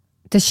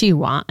 Does she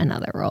want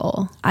another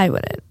role? I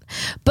wouldn't.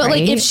 But Right?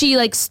 like if she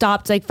like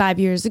stopped like 5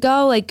 years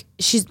ago, like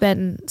she's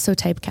been so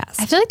typecast.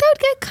 I feel like that would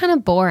get kind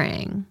of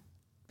boring.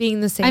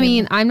 Being the same. I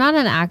mean, I'm not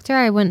an actor.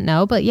 I wouldn't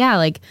know. But yeah,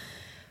 like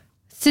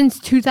since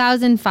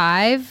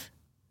 2005,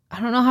 I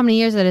don't know how many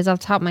years that is off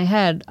the top of my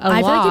head.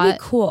 I feel like it'd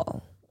be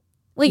cool.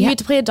 Like you had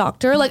to play a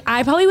doctor. Like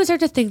I probably would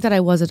start to think that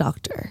I was a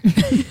doctor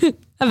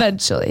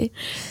eventually.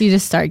 You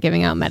just start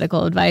giving out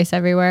medical advice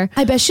everywhere.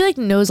 I bet she like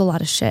knows a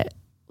lot of shit.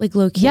 Like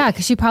low key. Yeah,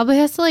 because she probably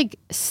has to like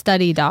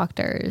study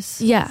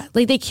doctors Yeah.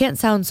 Like they can't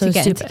sound so to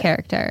get stupid. into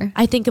character.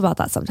 I think about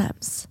that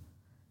sometimes.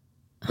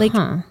 Like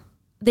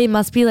they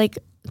must be like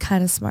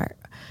kind of smart.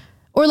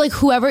 Or like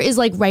whoever is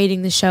like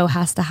writing the show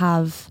has to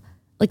have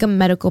like a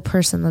medical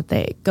person that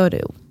they go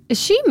to. Is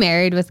she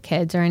married with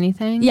kids or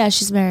anything? Yeah,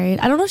 she's married.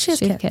 I don't know if she has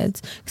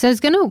kids. Because I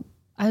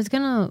was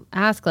gonna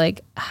ask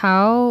like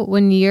how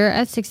when you're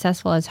as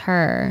successful as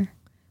her,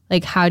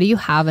 like how do you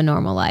have a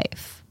normal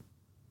life?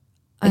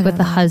 Like with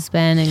the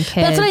husband and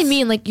kids. That's what I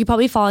mean. Like you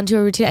probably fall into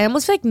a routine. I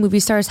almost feel like movie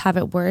stars have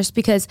it worse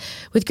because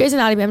with Grey's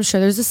Anatomy, I'm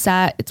sure there's a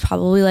set. It's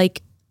probably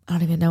like, I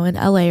don't even know, in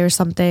LA or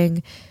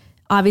something.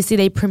 Obviously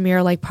they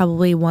premiere like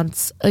probably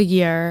once a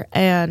year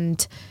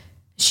and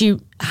she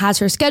has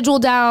her schedule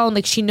down.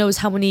 Like she knows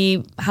how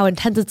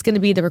intense it's going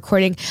to be, the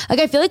recording. Like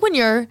I feel like when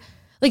you're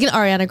like an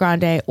Ariana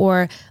Grande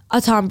or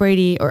a Tom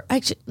Brady or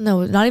actually,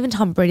 no, not even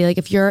Tom Brady. Like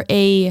if you're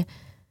a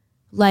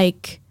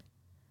like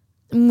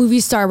movie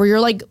star where you're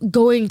like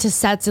going to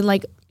sets and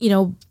like, you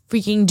know,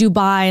 freaking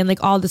Dubai and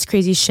like all this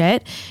crazy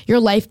shit,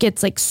 your life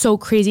gets like so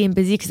crazy and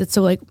busy because it's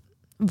so like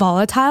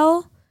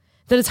volatile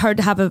that it's hard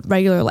to have a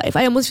regular life.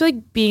 I almost feel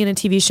like being in a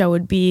TV show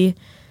would be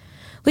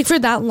like for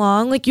that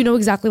long, like you know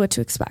exactly what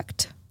to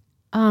expect.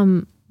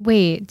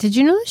 Wait, did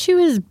you know that she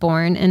was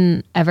born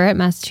in Everett,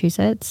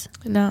 Massachusetts?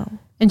 No.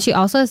 And she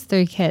also has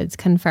 3 kids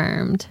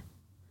confirmed.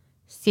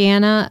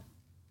 Sienna,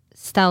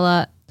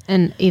 Stella,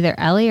 and either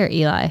Ellie or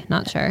Eli,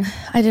 not sure.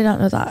 I did not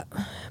know that.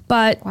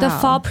 But the Wow.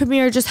 fall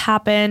premiere just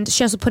happened.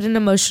 She also put an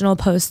emotional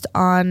post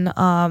on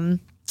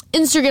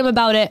Instagram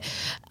about it,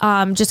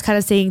 just kind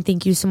of saying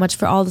thank you so much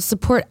for all the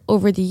support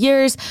over the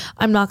years.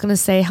 I'm not going to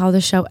say how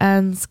the show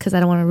ends because I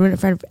don't want to ruin it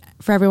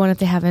for everyone if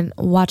they haven't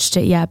watched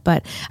it yet,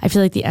 but I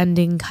feel like the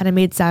ending kind of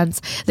made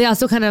sense. They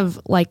also kind of,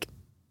 like,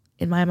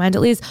 in my mind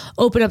at least,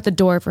 open up the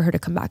door for her to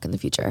come back in the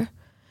future.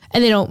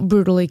 And they don't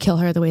brutally kill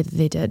her the way that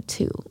they did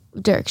to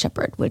Derek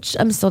Shepherd, which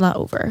I'm still not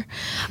over.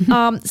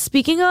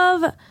 Speaking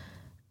of,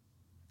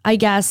 I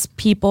guess,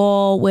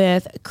 people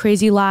with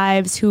crazy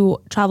lives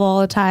who travel all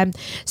the time.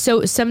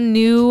 So some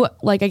new,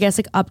 like, I guess,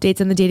 like,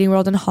 updates in the dating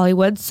world in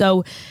Hollywood.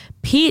 So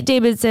Pete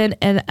Davidson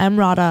and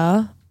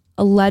Emrata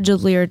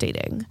allegedly are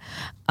dating.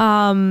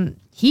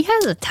 He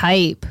has a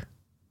type.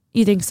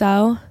 You think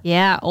so?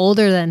 Yeah,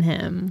 older than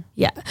him.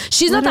 Yeah.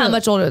 She's not that Literally.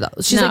 much older,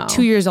 though. She's No. like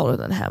 2 years older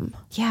than him.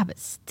 Yeah, but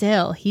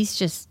still, he's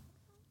just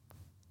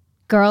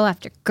girl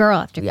after girl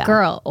after Yeah.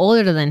 girl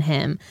older than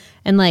him.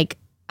 And like,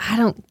 I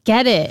don't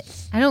get it.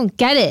 I don't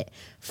get it.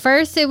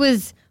 First it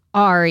was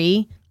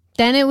Ari,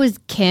 then it was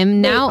Kim.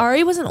 Now, Wait,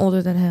 Ari wasn't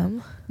older than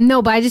him.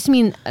 no, but I just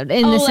mean in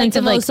the sense the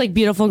of like, most like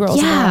beautiful girls.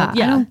 in the yeah, world.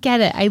 I don't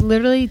get it. I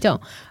literally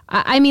don't.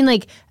 I mean,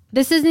 like,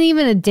 this isn't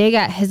even a dig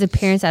at his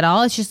appearance at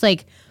all. It's just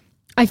like,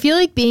 I feel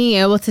like being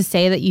able to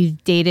say that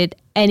you've dated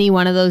any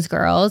one of those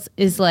girls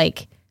is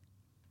like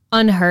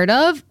unheard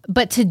of,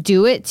 but to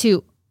do it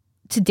to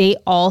date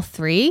all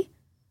three,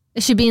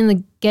 it should be in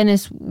the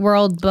Guinness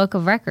World Book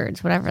of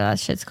Records, whatever that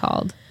shit's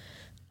called.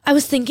 I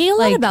was thinking a lot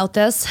Like- about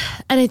this,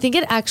 and I think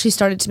it actually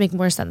started to make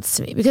more sense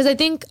to me because I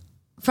think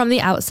from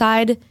the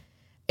outside,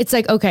 it's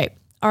like, okay,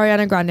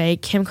 Ariana Grande,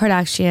 Kim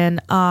Kardashian,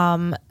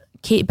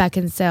 Kate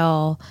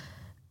Beckinsale,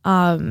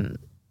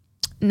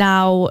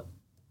 now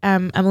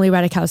Emily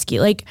Ratajkowski,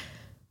 like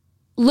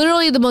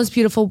literally the most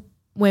beautiful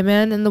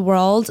women in the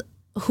world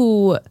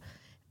who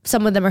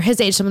some of them are his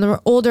age, some of them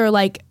are older,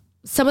 like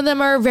some of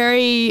them are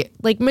very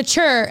like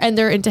mature and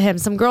they're into him.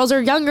 Some girls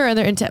are younger and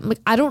they're into him. Like,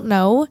 I don't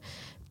know,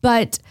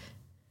 but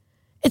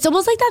it's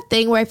almost like that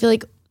thing where I feel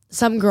like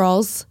some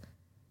girls,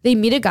 they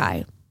meet a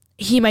guy,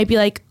 he might be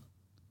like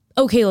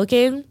okay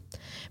looking,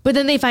 but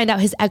then they find out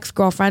his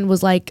ex-girlfriend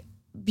was like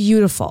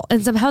beautiful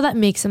and somehow that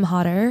makes him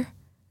hotter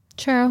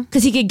True.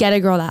 because he could get a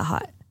girl that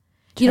hot.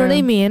 You know what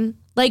I mean?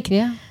 Like,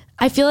 Yeah.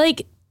 I feel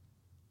like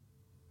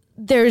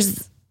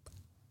there's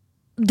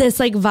this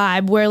like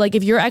vibe where like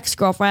if your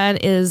ex-girlfriend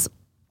is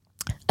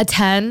a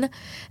 10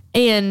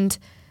 and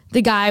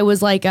the guy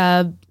was like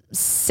a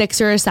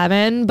 6 or a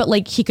 7, but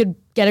like he could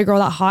get a girl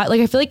that hot,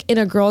 like I feel like in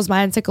a girl's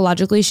mind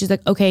psychologically she's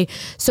like, okay,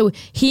 so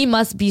he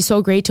must be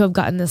so great to have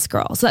gotten this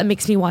girl, so that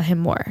makes me want him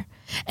more.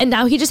 And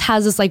now he just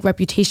has this like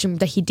reputation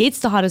that he dates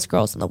the hottest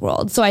girls in the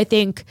world. So I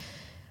think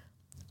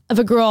of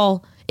a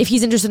girl, if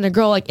he's interested in a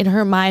girl, like in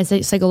her mind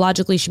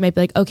psychologically she might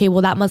be like, okay,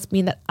 well that must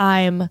mean that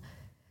I'm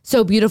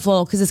so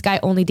beautiful because this guy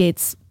only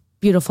dates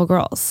beautiful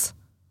girls.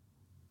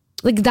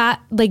 Like that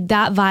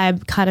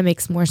vibe kind of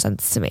makes more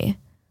sense to me.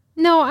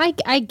 No,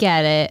 I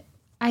get it.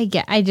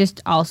 I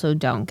just also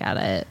don't get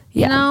it.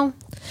 Yeah. You know?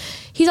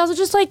 He's also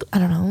just like, I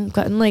don't know,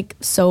 gotten like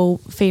so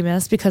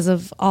famous because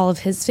of all of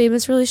his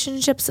famous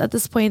relationships at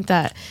this point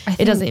that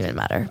it doesn't even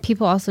matter.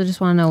 People also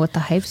just want to know what the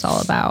hype's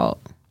all about.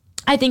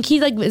 I think he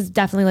like is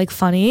definitely like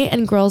funny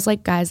and girls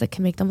like guys that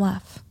can make them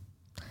laugh.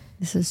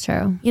 This is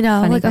true. You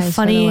know, Funny like a guys for the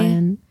funny,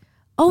 win.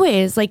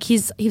 always like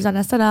he's on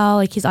SNL,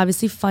 like he's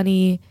obviously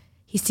funny.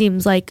 He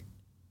seems like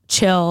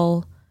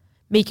chill,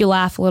 make you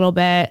laugh a little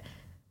bit.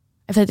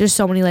 I feel like there's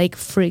so many like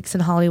freaks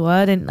in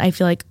Hollywood and I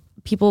feel like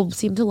people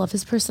seem to love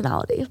his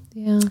personality.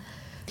 Yeah.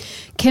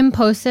 Kim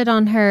posted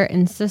on her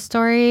Insta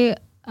story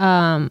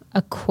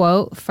a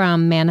quote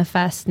from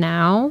Manifest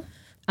Now.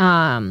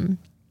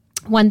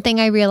 One thing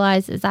I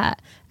realized is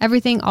that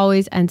everything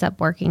always ends up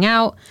working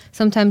out,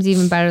 sometimes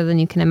even better than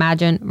you can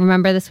imagine.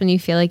 Remember this when you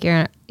feel like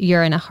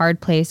you're in a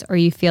hard place or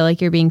you feel like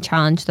you're being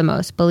challenged the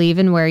most. Believe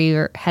in where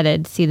you're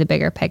headed, see the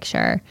bigger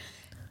picture.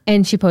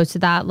 And she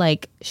posted that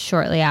like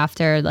shortly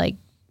after like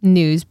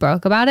news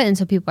broke about it. And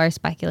so people are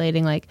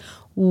speculating like,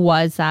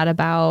 was that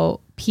about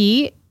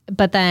Pete?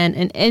 But then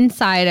an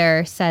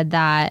insider said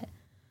that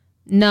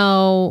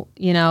no,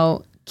 you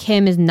know,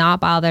 Kim is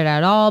not bothered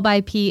at all by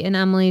Pete and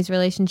Emily's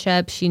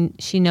relationship.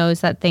 She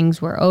knows that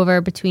things were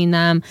over between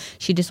them.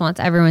 She just wants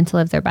everyone to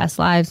live their best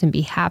lives and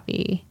be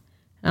happy.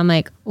 And I'm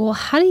like, well,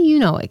 how do you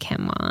know what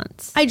Kim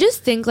wants? I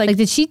just think like Like,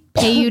 did she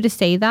pay you to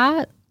say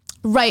that?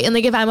 right, and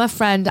like if I'm a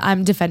friend,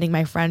 I'm defending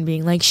my friend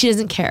being like she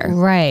doesn't care.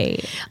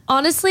 Right.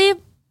 Honestly,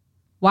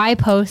 Why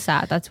post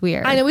that? That's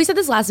weird. I know we said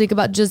this last week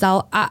about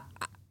Giselle,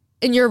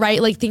 and you're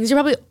right. Like things are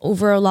probably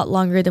over a lot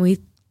longer than we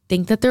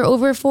think that they're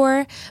over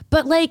for.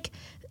 But like,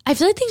 I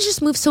feel like things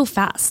just move so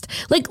fast.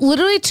 Like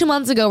literally 2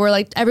 months ago, where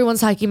like everyone's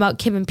talking about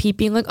Kim and Pete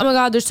being like, oh my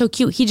god, they're so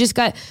cute. He just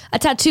got a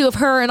tattoo of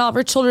her and all of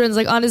her children's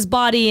like on his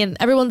body, and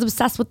everyone's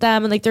obsessed with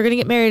them, and like they're gonna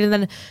get married, and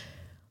then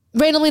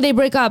randomly they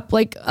break up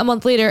like a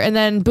month later, and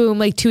then boom,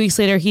 like 2 weeks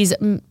later, he's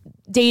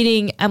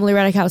dating Emily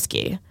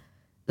Ratajkowski.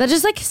 That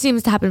just like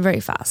seems to happen very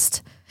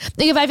fast.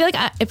 Like if I feel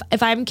like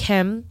if I'm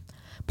Kim,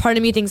 part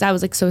of me thinks I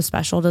was like so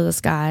special to this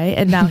guy,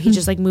 and now he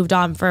just like moved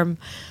on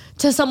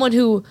to someone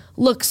who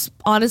looks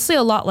honestly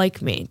a lot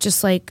like me,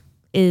 just like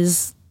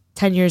is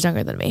 10 years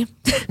younger than me.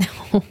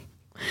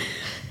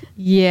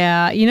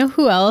 Yeah. You know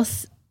who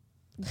else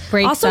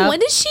breaks Also, up? when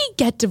did she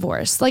get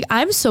divorced? Like,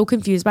 I'm so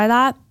confused by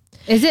that.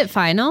 Is it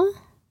final?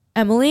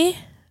 Emily?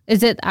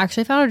 Is it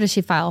actually final, or does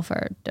she file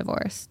for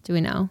divorce? Do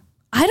we know?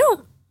 I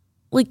don't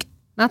like.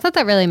 Not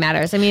that really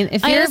matters. I mean,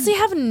 if I you're honestly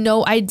have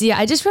no idea.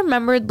 I just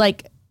remembered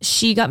like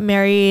she got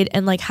married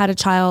and like had a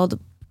child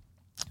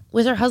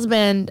with her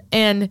husband,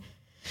 and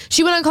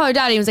she went on Call Her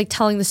Daddy and was like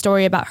telling the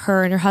story about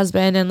her and her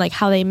husband and like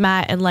how they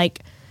met and like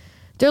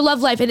their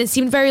love life, and it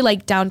seemed very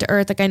like down to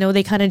earth. Like I know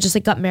they kind of just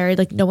like got married,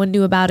 like no one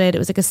knew about it. It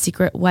was like a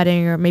secret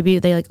wedding, or maybe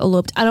they like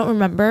eloped. I don't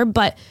remember,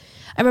 but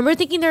I remember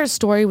thinking their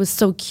story was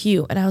so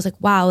cute, and I was like,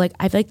 wow, like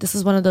I feel like this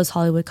is one of those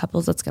Hollywood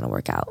couples that's gonna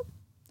work out.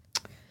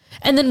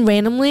 And then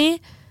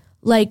randomly,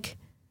 like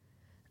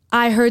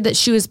I heard that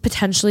she was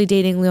potentially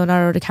dating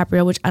Leonardo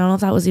DiCaprio, which I don't know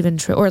if that was even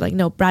true, or like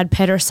no, Brad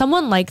Pitt or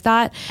someone like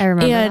that. I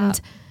remember and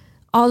that.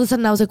 all of a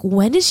sudden I was like,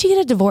 when did she get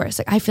a divorce?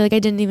 Like I feel like I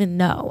didn't even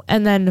know.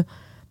 And then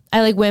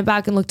I like went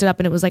back and looked it up,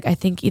 and it was like I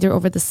think either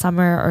over the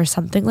summer or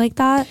something like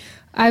that.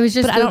 I was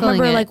just But I don't Googling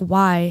remember it. like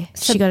why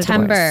she got a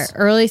divorce.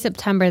 Early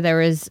September, there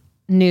was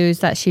news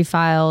that she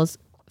files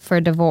for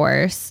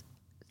divorce.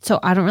 So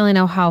I don't really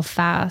know how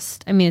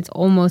fast. I mean, it's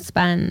almost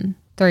been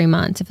 3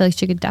 months. I feel like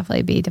she could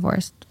definitely be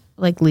divorced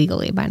like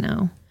legally by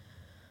now.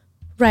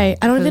 Right.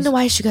 I don't even know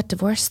why she got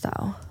divorced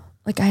though.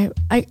 Like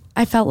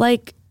I felt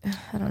like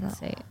I don't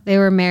know. They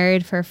were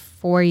married for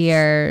 4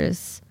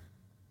 years.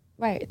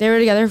 Right. They were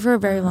together for a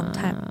very long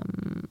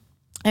time.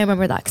 I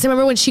remember that. Because I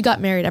remember when she got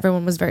married,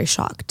 everyone was very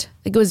shocked.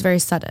 Like it was very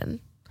sudden.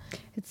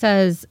 It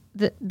says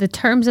the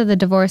terms of the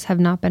divorce have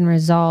not been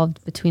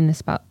resolved between the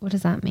spouse. What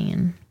does that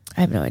mean?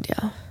 I have no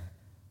idea.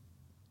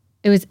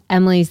 It was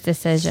Emily's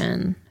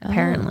decision,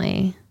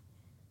 apparently.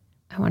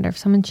 I wonder if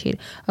someone cheated.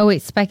 Oh,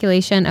 wait.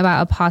 Speculation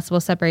about a possible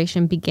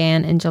separation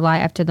began in July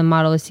after the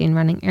model was seen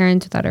running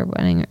errands without her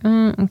wedding.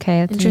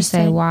 Okay. That's interesting.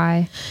 Say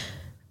why.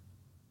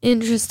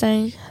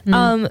 Interesting.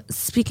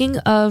 Speaking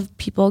of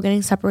people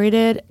getting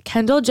separated,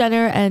 Kendall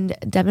Jenner and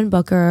Devin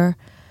Booker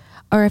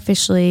are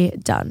officially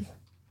done.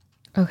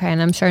 Okay.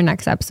 And I'm sure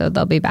next episode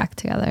they'll be back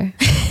together.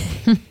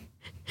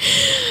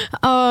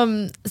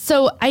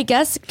 So I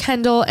guess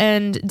Kendall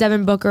and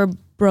Devin Booker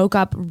broke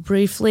up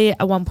briefly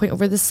at one point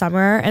over the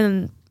summer,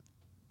 and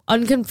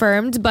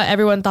unconfirmed, but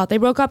everyone thought they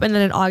broke up. And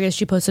then in August,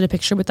 she posted a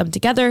picture with them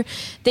together.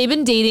 They've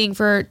been dating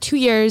for 2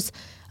 years.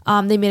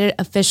 They made it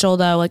official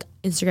though, like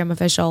Instagram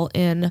official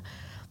in,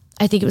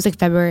 I think it was like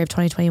February of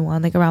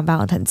 2021, like around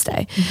Valentine's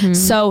Day.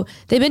 So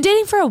they've been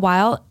dating for a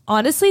while,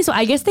 honestly. So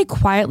I guess they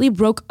quietly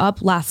broke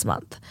up last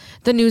month.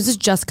 The news is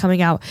just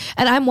coming out.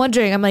 And I'm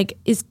wondering, I'm like,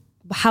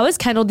 how is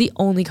Kendall the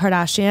only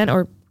Kardashian,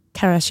 or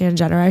Kardashian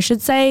Jenner, I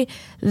should say,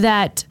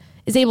 that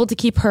is able to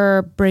keep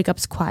her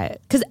breakups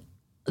quiet? Because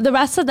the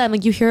rest of them,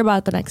 like you hear about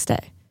it the next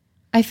day.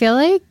 I feel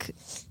like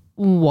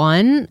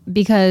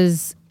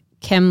because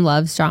Kim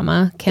loves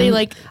drama.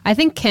 I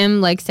think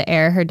Kim likes to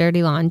air her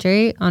dirty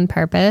laundry on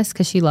purpose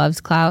because she loves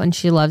clout and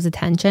she loves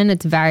attention.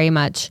 It's very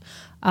much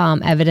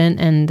evident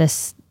in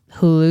this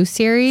Hulu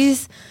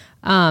series.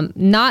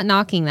 Not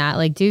knocking that,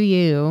 like, do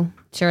you?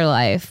 It's your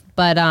life.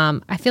 But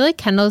I feel like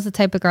Kendall's the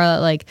type of girl that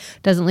like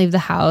doesn't leave the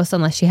house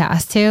unless she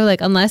has to. Like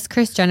unless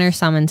Kris Jenner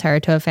summons her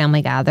to a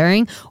family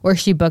gathering or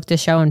she booked a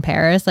show in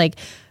Paris. Like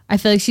I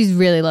feel like she's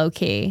really low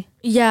key.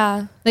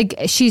 Yeah. Like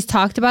she's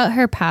talked about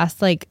her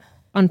past, like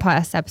on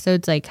past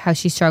episodes, like how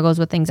she struggles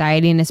with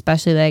anxiety and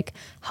especially like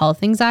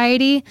health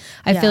anxiety.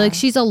 I feel like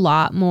she's a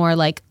lot more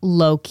like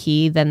low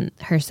key than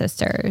her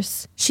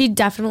sisters. She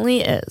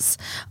definitely is.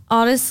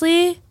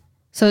 Honestly.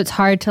 So it's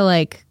hard to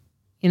like,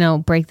 you know,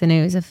 break the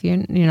news if you're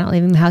not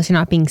leaving the house, you're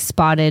not being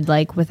spotted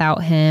like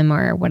without him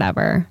or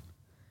whatever.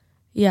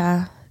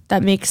 Yeah,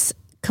 that makes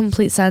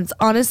complete sense.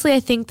 Honestly, I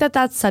think that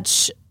that's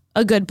such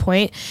a good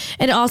point.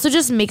 And it also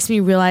just makes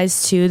me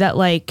realize too that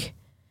like,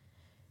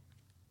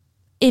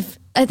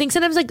 I think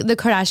sometimes like the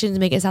Kardashians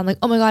make it sound like,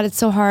 oh my God, it's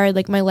so hard.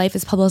 Like my life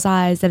is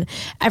publicized and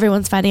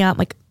everyone's finding out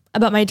like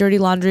about my dirty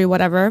laundry,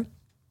 whatever.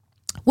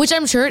 Which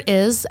I'm sure it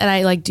is, and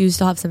I like do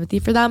still have sympathy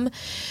for them.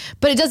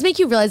 But it does make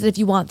you realize that if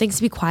you want things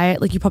to be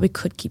quiet, like you probably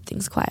could keep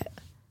things quiet.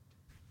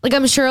 Like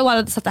I'm sure a lot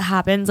of the stuff that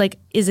happens like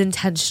is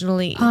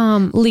intentionally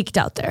leaked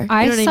out there.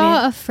 I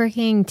saw a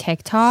freaking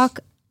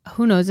TikTok.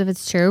 Who knows if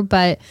it's true,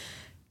 but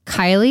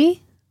Kylie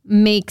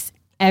makes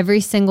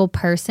every single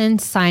person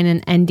sign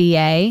an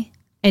NDA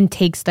and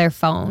takes their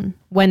phone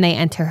when they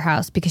enter her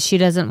house because she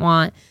doesn't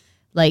want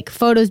like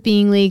photos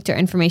being leaked or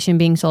information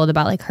being sold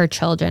about like her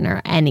children or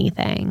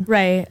anything.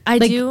 Right. I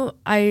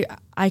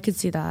could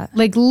see that.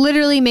 Like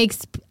literally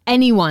makes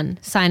anyone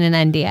sign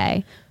an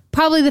NDA.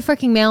 Probably the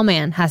freaking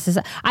mailman has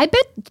to. I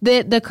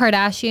bet the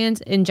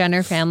Kardashians and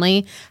Jenner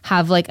family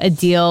have like a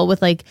deal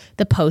with like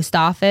the post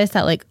office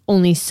that like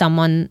only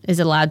someone is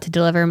allowed to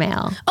deliver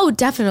mail. Oh,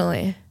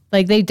 definitely.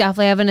 Like they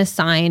definitely have an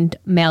assigned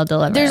mail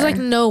deliverer. There's like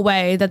no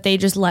way that they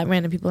just let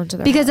random people into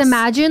their because house.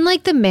 imagine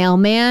like the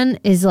mailman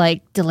is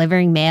like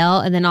delivering mail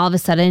and then all of a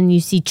sudden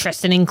you see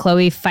Tristan and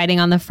Chloe fighting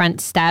on the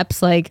front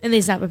steps. Like, and they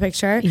snap a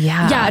picture.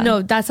 Yeah. Yeah,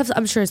 no, that stuff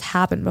I'm sure has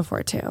happened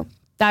before too.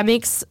 That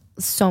makes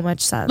so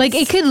much sense. like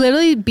it could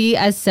literally be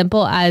as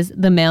simple as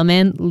the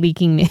mailman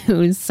leaking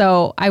news.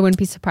 So I wouldn't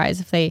be surprised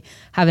if they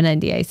have an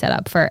NDA set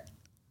up for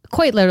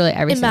quite literally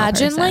every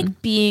imagine single person.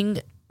 like being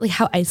like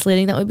how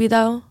isolating that would be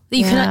though. That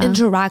you Yeah. cannot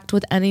interact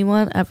with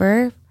anyone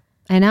ever.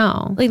 I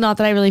know. Like not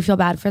that I really feel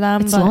bad for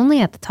them, It's but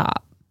lonely at the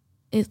top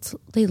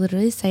they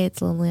literally say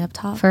it's lonely up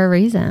top. for a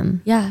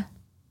reason. Yeah.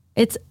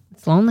 It's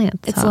lonely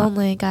at the top.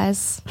 lonely,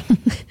 guys.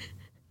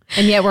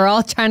 And yet we're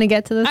all trying to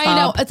get to the top. I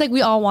know. It's like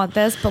we all want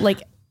this, but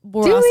like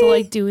we're Do also we?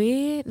 like, do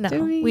we? No,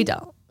 Do we? we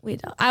don't. We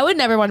don't. I would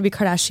never want to be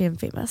Kardashian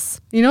famous.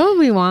 You know what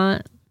we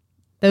want?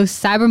 Those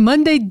Cyber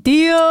Monday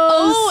deals.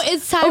 Oh,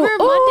 it's Cyber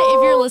Oh, Monday.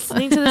 If you're oh.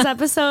 listening to this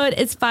episode,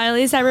 it's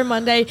finally Cyber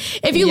Monday.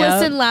 If you Yep.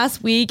 listened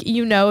last week,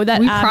 you know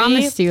that we Abby,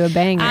 promised you a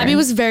banger. Abby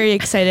was very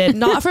excited.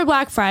 Not for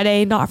Black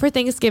Friday, not for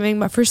Thanksgiving,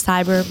 but for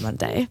Cyber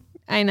Monday.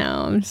 I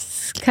know,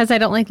 because I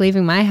don't like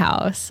leaving my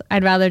house.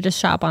 I'd rather just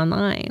shop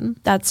online.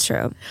 That's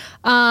true.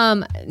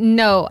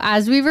 No,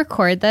 as we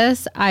record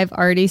this, I've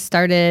already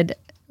started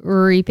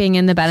reaping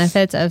in the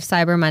benefits of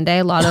Cyber Monday.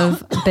 A lot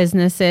of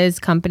businesses,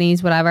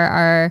 companies, whatever,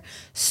 are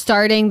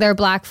starting their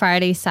Black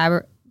Friday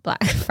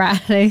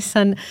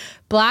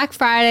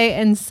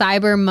and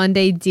Cyber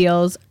Monday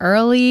deals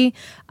early.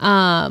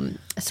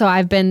 So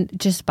I've been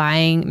just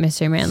buying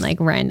Mystery Man like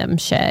random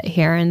shit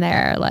here and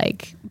there,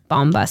 like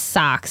Bomba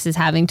Socks is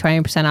having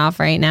 20% off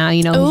right now.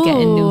 You know who's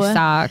getting new Ooh.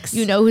 socks.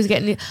 You know who's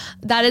getting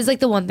that is like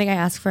the one thing I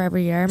ask for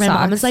every year. My mom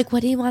Socks. is like,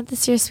 "What do you want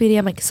this year, sweetie?"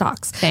 I'm like,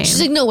 "Socks." Same.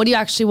 She's like, "No, what do you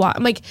actually want?"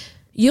 I'm like,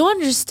 "You don't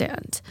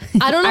understand.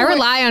 I don't know. I where-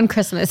 rely on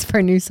Christmas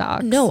for new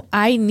socks. No,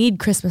 I need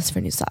Christmas for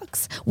new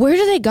socks. Where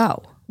do they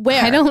go?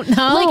 Where? I don't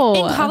know. Like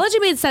in college,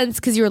 it made sense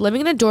because you were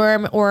living in a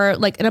dorm or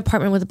like an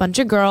apartment with a bunch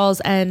of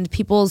girls, and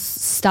people's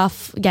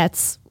stuff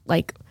gets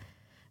like,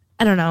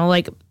 I don't know,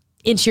 like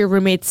into your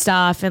roommate's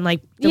stuff and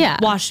like the Yeah.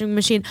 washing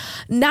machine.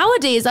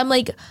 Nowadays, I'm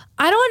like,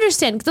 I don't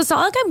understand because it's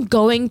not like I'm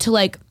going to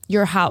like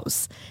your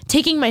house,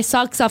 taking my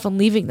socks off and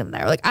leaving them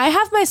there. Like I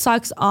have my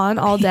socks on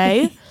all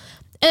day.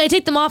 And I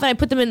take them off and I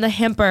put them in the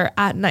hamper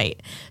at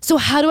night. So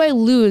how do I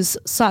lose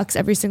socks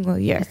every single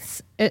year?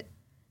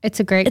 It's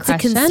a great It's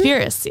question. a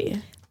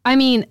conspiracy. I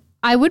mean,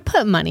 I would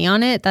put money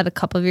on it that a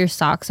couple of your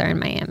socks are in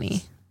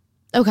Miami.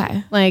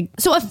 Okay. Like,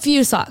 So a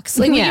few socks.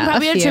 Like we Yeah, can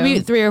probably a few.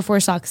 attribute 3 or 4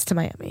 socks to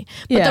Miami.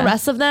 But Yeah. the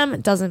rest of them,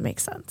 it doesn't make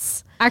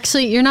sense.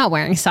 actually, you're not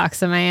wearing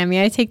socks in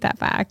Miami. I take that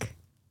back.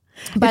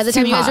 By It's the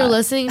time too you guys are hot.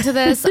 listening to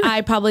this,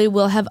 I probably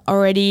will have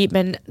already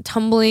been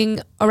tumbling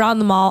around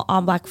the mall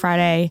on Black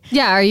Friday.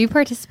 Yeah, are you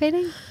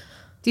participating?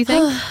 Do you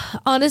think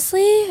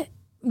Honestly,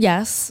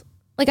 yes.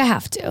 Like I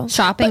have to.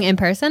 shopping in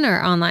person or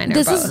online or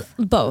This both?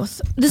 is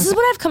both. This is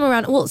what I've come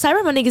around. Well,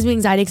 Cyber Monday gives me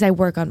anxiety because I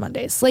work on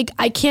Mondays. Like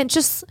I can't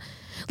just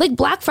like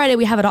Black Friday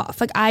we have it off.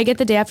 Like I get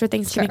the day after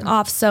Thanksgiving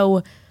off,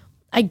 so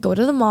I go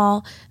to the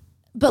mall.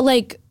 But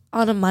like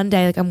on a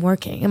Monday, like I'm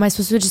working. Am I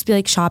supposed to just be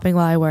like shopping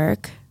while I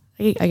work?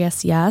 I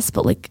guess yes,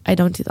 but like I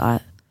don't do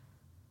that.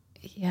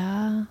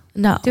 Yeah,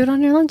 No, do it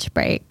on your lunch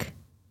break.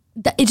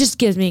 It just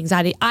gives me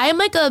anxiety. I am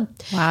like a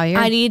Wow, you're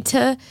I need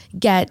to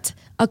get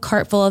a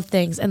cart full of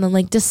things and then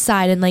like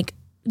decide and like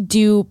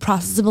do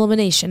process of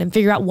elimination and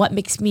figure out what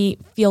makes me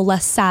feel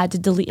less sad to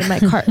delete in my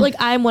cart. Like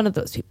I'm one of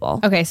those people.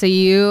 okay. So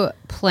you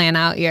plan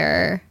out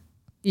your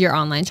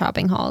online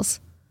shopping hauls.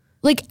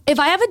 Like if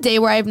I have a day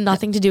where I have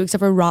nothing to do except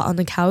for rot on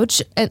the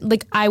couch, and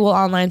like I will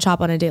online shop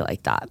on a day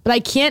like that. But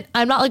I can't.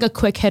 I'm not like a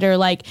quick hitter.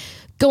 Like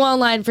go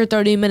online for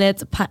 30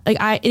 minutes. Like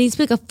it needs to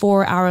be like a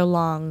 4-hour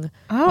long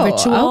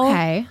ritual.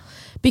 okay.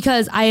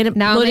 Because I end up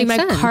Now it loading my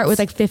makes sense. cart with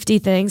like 50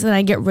 things, and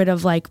I get rid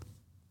of like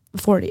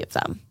 40 of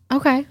them.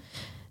 Okay.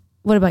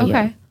 What about you?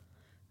 Okay.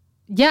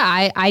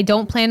 Yeah, I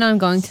don't plan on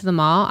going to the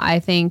mall. I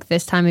think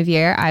this time of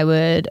year I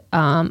would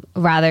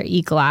rather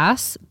eat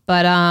glass,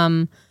 but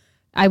I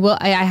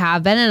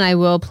have been and I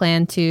will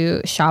plan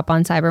to shop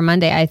on Cyber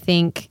Monday. I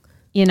think,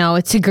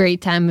 it's a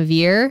great time of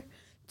year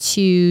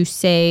to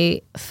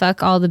say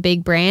fuck all the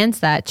big brands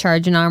that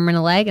charge an arm and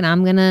a leg, and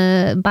I'm going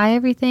to buy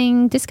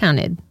everything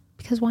discounted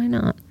because why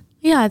not?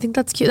 Yeah, I think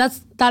that's cute.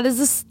 That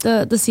is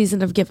the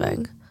season of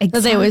giving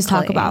that they always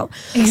talk Exactly. about.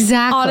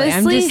 Exactly.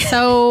 Honestly- I'm just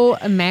so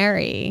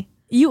merry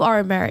You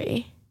are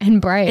merry and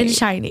bright. and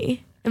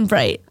shiny and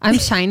bright. I'm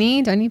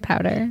shiny. Do I need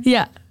powder?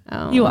 Yeah,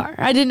 Oh. you are.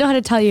 I didn't know how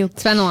to tell you.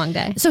 It's been a long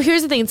day. So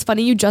here's the thing. It's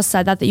funny you just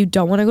said that you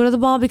don't want to go to the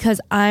mall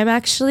because I'm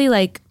actually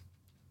like,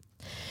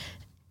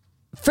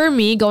 for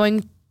me,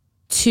 going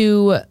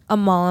to a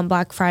mall on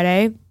Black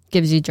Friday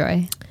Gives you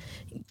joy.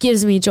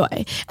 gives me joy.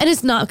 And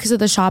it's not because of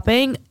the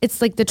shopping.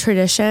 It's like the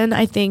tradition.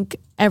 I think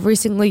every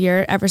single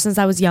year, ever since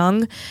I was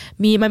young,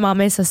 me, my mom,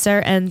 my sister,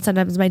 and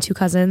sometimes my 2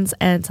 cousins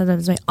and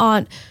sometimes my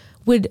aunt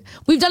we've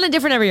done it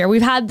different every year.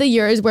 We've had the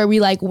years where we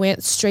like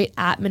went straight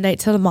at midnight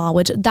to the mall,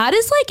 which that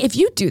is like, if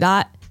you do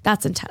that,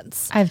 that's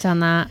intense. I've done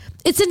that.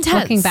 It's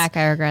intense. Looking back,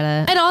 I regret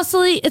it. And also,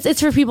 like, it's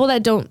for people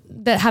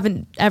that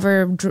haven't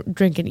ever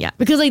drinking yet,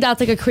 because like that's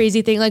like a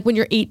crazy thing. Like when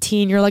you're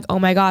 18, you're like, oh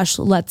my gosh,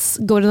 let's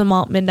go to the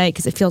mall at midnight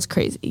because it feels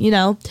crazy. You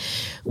know,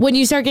 when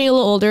you start getting a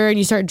little older and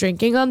you start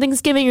drinking on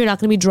Thanksgiving, you're not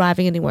going to be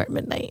driving anywhere at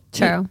midnight.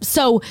 True.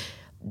 So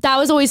that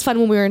was always fun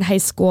when we were in high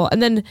school,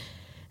 and then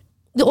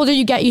the older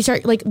you get, you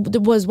start like, there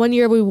was one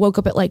year we woke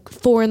up at like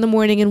 4 a.m.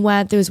 and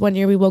went. There was one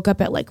year we woke up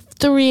at like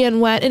 3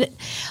 and went. And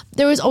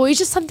there was always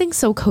just something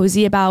so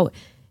cozy about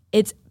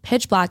it's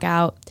pitch black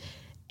out.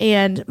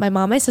 And my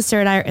mom, my sister,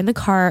 and I are in the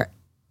car.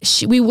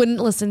 We wouldn't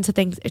listen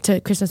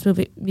to Christmas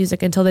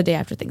music until the day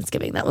after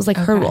Thanksgiving. That was like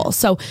her rule.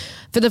 So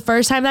for the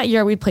first time that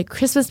year, we'd play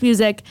Christmas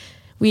music.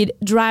 We'd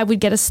drive, we'd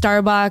get a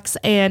Starbucks,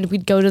 and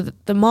we'd go to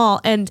the mall.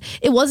 And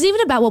it wasn't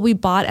even about what we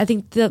bought. I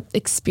think the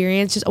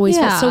experience just always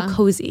felt so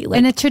cozy. Like,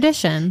 and a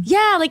tradition.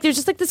 Yeah, like there's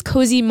just like this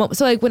cozy moment.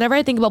 So like whenever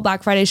I think about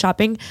Black Friday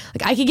shopping,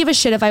 like I could give a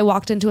shit if I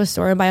walked into a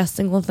store and buy a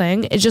single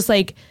thing. It's just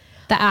like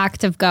the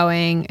act of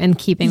going and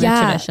keeping the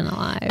tradition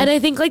alive. And I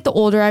think like the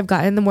older I've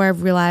gotten, the more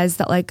I've realized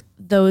that like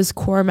those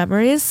core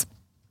memories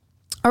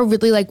are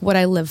really like what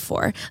I live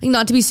for. Like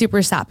not to be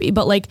super sappy,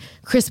 but like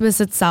Christmas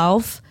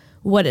itself,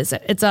 what is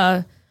it? It's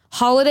a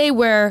holiday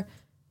where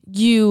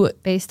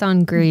based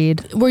on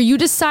greed, where you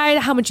decide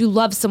how much you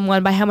love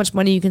someone by how much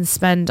money you can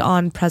spend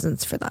on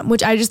presents for them,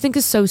 which I just think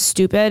is so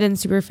stupid and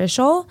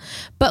superficial.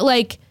 But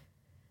like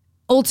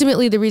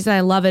ultimately the reason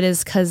I love it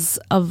is because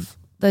of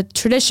the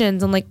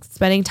traditions and like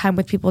spending time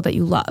with people that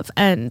you love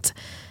and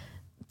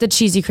the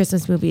cheesy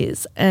Christmas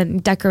movies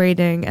and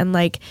decorating. And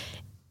like,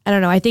 I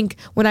don't know, I think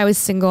when I was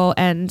single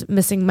and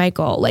missing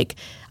Michael, like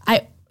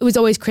it was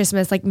always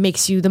Christmas, like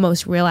makes you the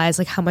most realize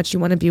like how much you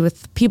want to be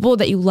with people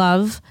that you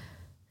love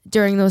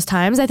during those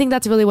times. I think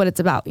that's really what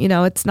it's about. You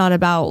know, it's not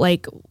about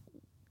like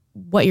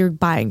what you're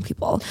buying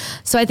people.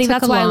 So I think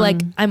that's why like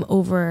I'm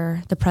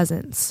over the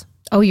presents.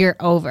 Oh, you're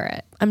over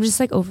it. I'm just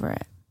like over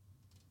it.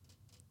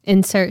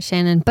 Insert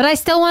Shannon. But I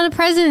still want a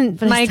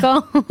present,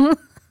 Michael.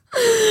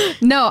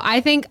 No, I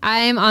think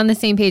I'm on the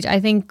same page. I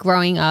think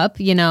growing up,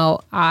 you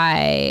know,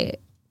 I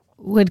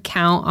would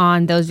count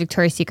on those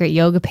Victoria's Secret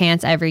yoga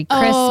pants every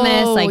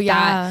Christmas. Like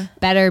that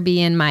better be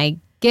in my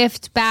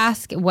gift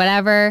basket,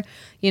 whatever.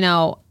 You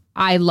know,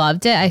 I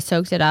loved it. I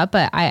soaked it up.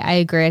 But I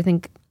agree. I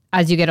think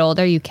as you get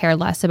older, you care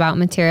less about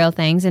material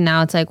things. And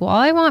now it's like, well, all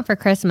I want for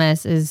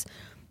Christmas is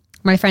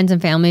my friends and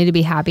family to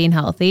be happy and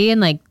healthy and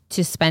like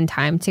to spend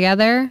time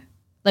together.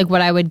 Like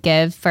what I would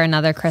give for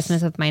another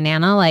Christmas with my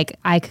Nana. Like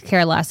I could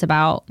care less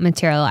about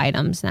material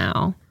items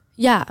now.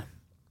 Yeah.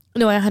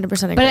 No, I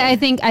 100% agree. But I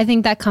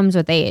think that comes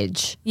with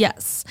age.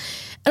 Yes.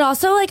 And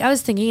also, like, I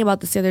was thinking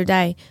about this the other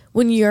day.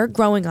 When you're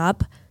growing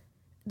up,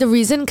 the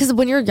reason, because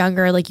when you're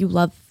younger, like, you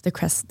love the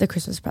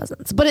Christmas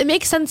presents. But it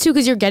makes sense, too,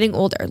 because you're getting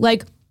older.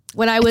 Like,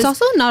 when I was... It's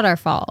also not our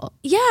fault.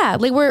 Yeah.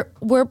 Like,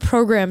 we're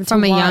programmed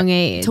from a young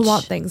age to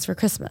want things for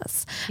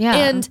Christmas. Yeah.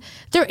 And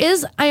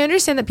I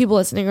understand that people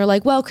listening are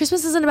like, well,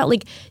 Christmas isn't about,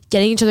 like,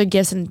 getting each other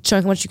gifts and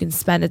showing how much you can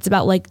spend. It's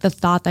about, like, the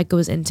thought that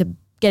goes into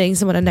getting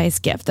someone a nice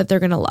gift that they're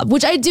going to love,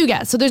 which I do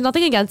get. So there's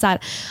nothing against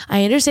that.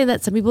 I understand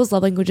that some people's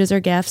love languages are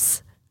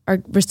gifts,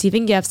 are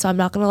receiving gifts. So I'm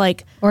not going to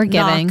like... Or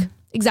giving.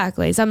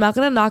 Exactly. So I'm not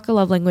going to knock a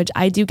love language.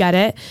 I do get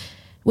it,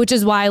 which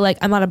is why like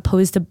I'm not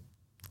opposed to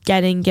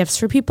getting gifts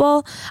for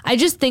people. I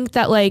just think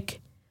that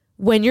like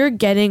when you're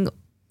getting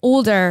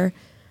older,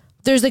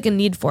 there's like a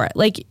need for it.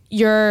 Like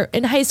you're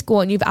in high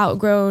school and you've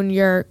outgrown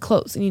your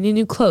clothes and you need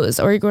new clothes,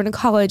 or you're going to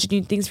college and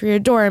you need things for your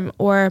dorm,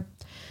 or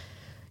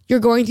you're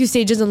going through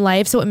stages in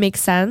life, so it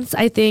makes sense.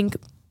 I think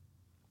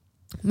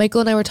Michael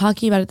and I were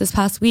talking about it this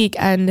past week,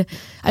 and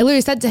I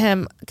literally said to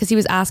him, because he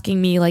was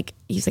asking me, like,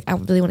 he's like, I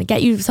really want to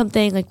get you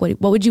something. Like, what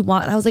would you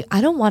want? And I was like,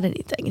 I don't want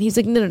anything. And he's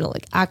like, no.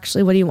 Like,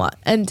 actually, what do you want?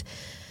 And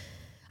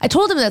I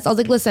told him this. I was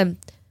like, listen,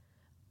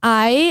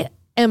 I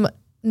am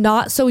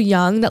not so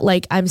young that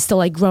like I'm still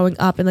like growing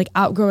up and like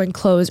outgrowing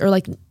clothes or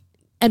like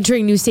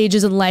entering new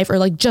stages in life, or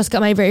like just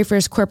got my very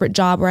first corporate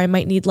job where I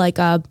might need like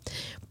a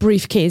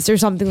briefcase or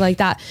something like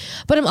that.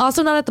 But I'm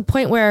also not at the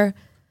point where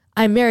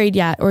I'm married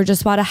yet, or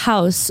just bought a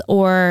house,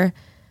 or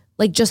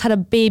like just had a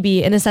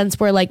baby, in a sense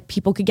where like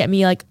people could get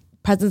me like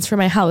presents for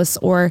my house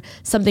or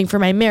something for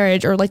my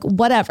marriage or like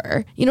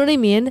whatever. You know what I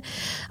mean?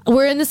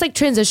 We're in this like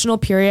transitional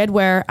period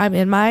where I'm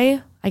in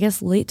my, I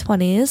guess, late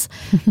 20s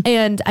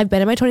and I've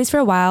been in my 20s for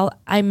a while.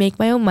 I make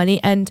my own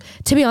money. And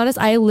to be honest,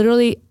 I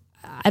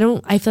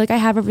feel like I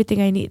have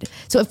everything I need.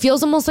 So it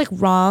feels almost like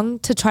wrong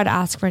to try to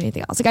ask for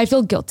anything else. Like I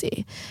feel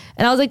guilty.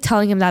 And I was like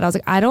telling him that, I was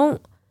like, I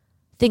don't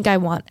think I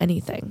want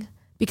anything,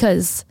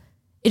 because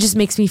it just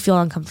makes me feel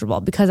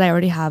uncomfortable because I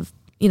already have,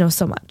 you know,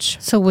 so much.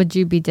 So would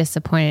you be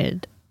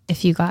disappointed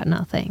if you got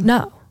nothing?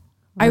 No,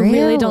 I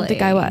really don't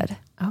think I would.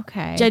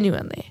 Okay.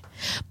 Genuinely.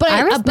 But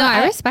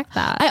I respect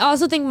that. I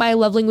also think my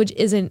love language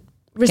isn't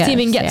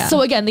receiving gifts. Yeah.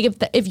 So again, like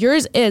if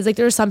yours is, like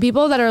there are some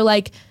people that are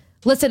like,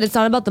 listen, it's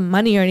not about the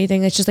money or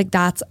anything. It's just like,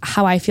 that's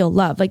how I feel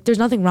love. Like there's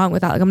nothing wrong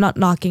with that. Like I'm not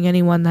knocking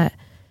anyone that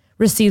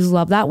receives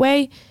love that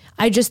way.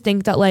 I just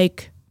think that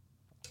like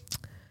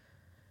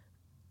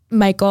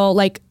Michael,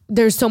 like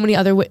there's so many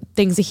other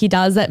things that he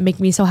does that make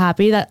me so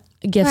happy that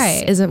gifts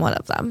Right. isn't one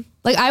of them.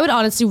 Like I would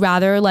honestly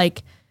rather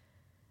like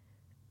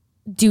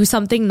do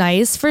something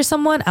nice for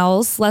someone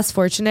else less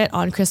fortunate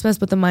on Christmas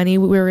with the money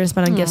we were going to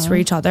spend on gifts for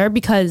each other,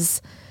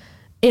 because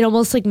it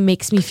almost like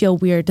makes me feel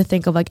weird to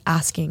think of like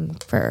asking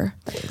for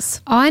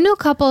things. Oh, I know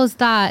couples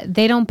that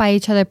they don't buy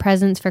each other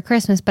presents for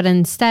Christmas, but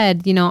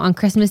instead, you know, on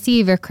Christmas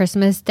Eve or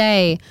Christmas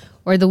Day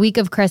or the week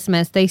of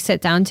Christmas, they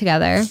sit down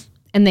together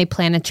and they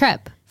plan a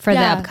trip for the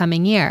Yeah.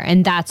 upcoming year.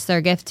 And that's their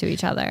gift to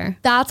each other.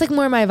 That's like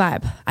more my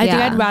vibe. I think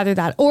Yeah. I'd rather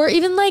that. Or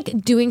even like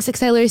doing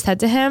 6 I literally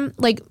said to him,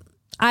 like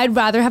I'd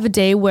rather have a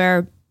day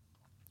where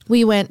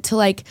we went to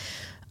like,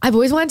 I've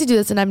always wanted to do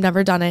this and I've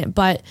never done it,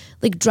 but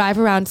like drive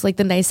around to like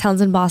the nice towns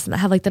in Boston that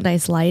have like the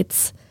nice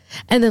lights,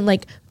 and then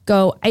like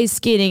go ice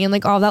skating and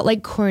like all that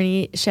like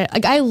corny shit.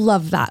 Like I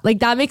love that. Like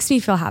that makes me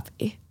feel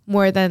happy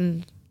more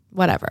than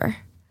whatever.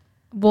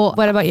 Well,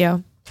 What about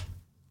you?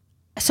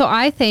 so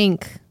I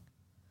think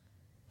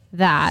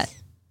that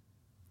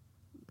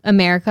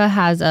America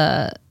has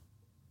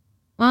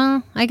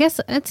well, I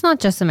guess it's not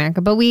just America,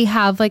 but we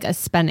have like a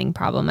spending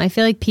problem. I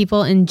feel like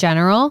people in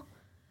general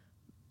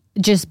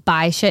just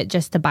buy shit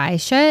just to buy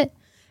shit.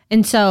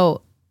 And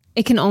so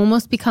it can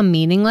almost become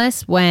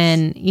meaningless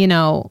when, you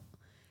know,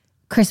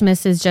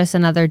 Christmas is just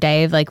another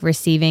day of like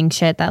receiving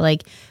shit that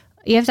like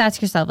you have to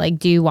ask yourself, like,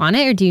 do you want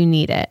it or do you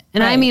need it?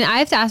 And I Right. mean, I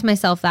have to ask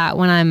myself that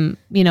when I'm,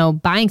 you know,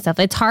 buying stuff.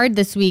 It's hard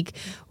this week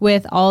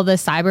with all the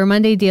Cyber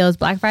Monday deals,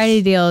 Black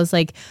Friday deals,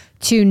 like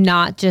to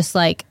not just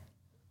like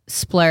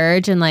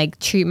splurge and like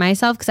treat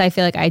myself, because I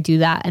feel like I do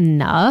that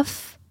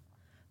enough.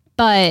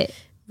 But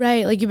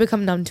Right. Like you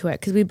become numb to it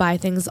because we buy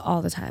things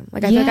all the time.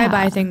 Like I feel like I Yeah.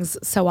 buy things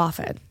so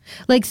often.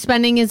 like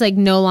spending is like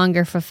no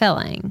longer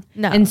fulfilling.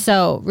 No. And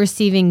so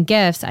receiving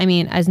gifts, I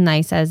mean, as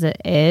nice as it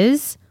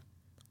is,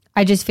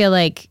 I just feel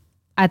like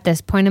at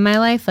this point in my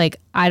life, like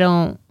I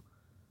don't,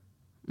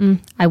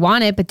 I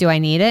want it, but do I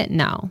need it?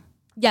 No.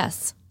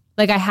 Yes.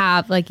 Like I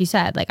have, like you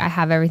said, like I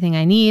have everything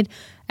I need.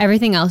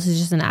 Everything else is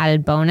just an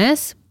added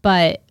bonus.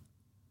 But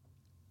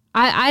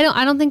I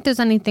don't think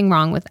there's anything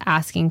wrong with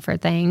asking for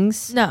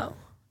things. No,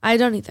 I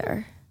don't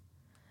either.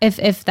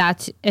 If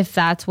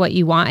that's what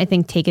you want, I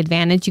think take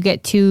advantage. You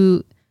get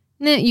 2,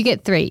 no, you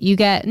get 3. You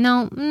get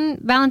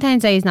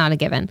Valentine's Day is not a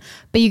given,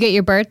 but you get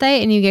your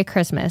birthday and you get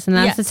Christmas, and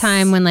that's the Yes.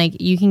 time when like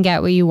you can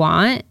get what you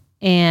want,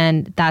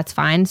 and that's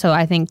fine. So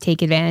I think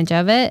take advantage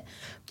of it.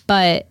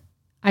 But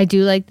I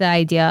do like the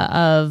idea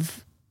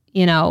of,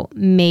 you know,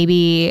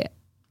 maybe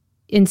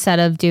instead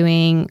of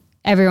doing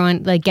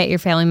everyone, like get your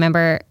family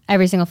member,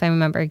 every single family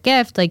member a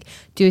gift, like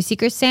do a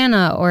Secret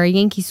Santa or a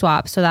Yankee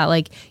swap, so that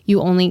like you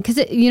only, because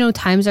you know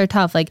times are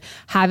tough, like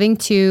having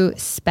to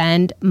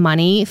spend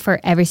money for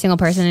every single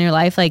person in your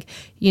life, like,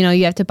 you know,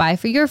 you have to buy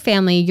for your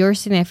family, your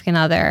significant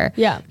other,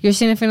 Yeah. your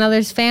significant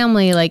other's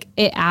family, like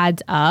it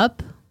adds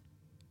up,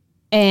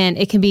 and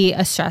it can be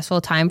a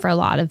stressful time for a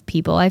lot of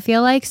people, I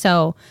feel like.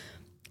 So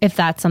if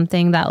that's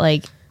something that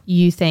like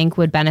you think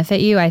would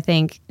benefit you, I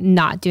think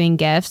not doing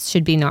gifts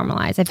should be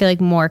normalized. I feel like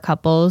more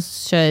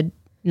couples should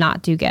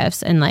not do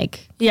gifts and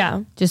like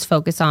Yeah. just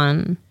focus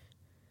on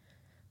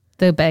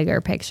the bigger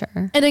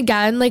picture. And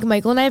again, like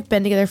Michael and I have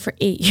been together for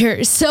 8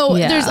 years. So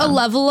Yeah. there's a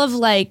level of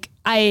like,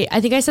 I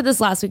think I said this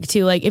last week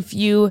too, like if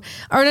you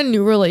are in a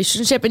new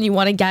relationship and you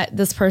want to get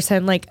this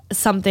person like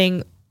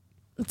something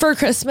for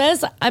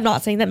Christmas, I'm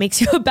not saying that makes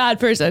you a bad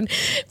person,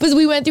 because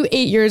we went through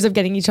 8 years of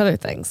getting each other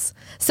things.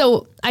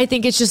 So I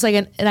think it's just like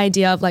an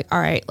idea of like, all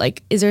right,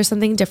 like, is there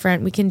something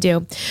different we can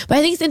do? But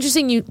I think it's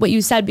interesting what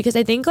you said, because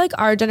I think like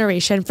our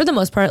generation, for the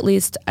most part, at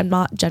least, I'm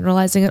not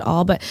generalizing at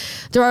all, but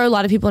there are a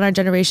lot of people in our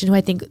generation who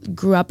I think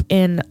grew up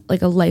in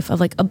like a life of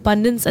like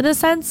abundance in a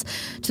sense,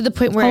 to the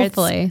point where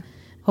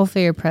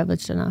Hopefully you're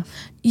privileged enough.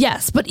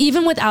 yes, but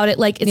even without it,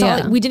 like it's not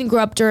Yeah. like we didn't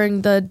grow up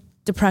during the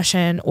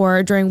Depression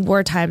or during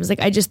war times. Like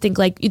I just think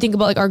like you think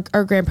about like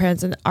our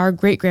grandparents and our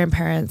great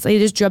grandparents,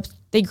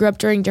 they grew up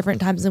during different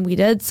times than we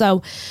did.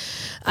 So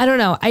I don't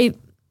know.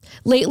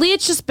 Lately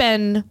it's just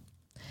been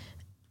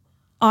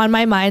on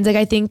my mind. Like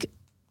I think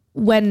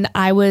when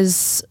I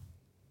was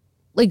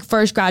like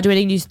first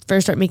graduating, you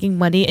first start making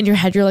money in your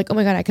head, you're like, oh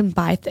my God, I can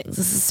buy things.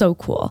 This is so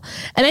cool.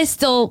 And I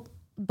still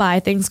buy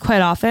things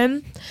quite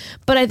often,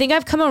 but I think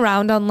I've come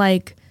around on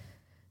like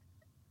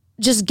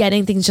just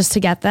getting things just to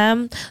get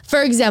them.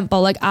 For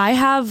example, like I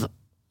have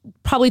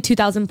probably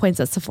 2,000 points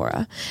at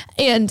Sephora,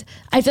 and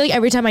I feel like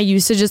every time I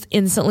used to just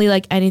instantly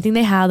like anything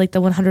they had, like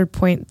the 100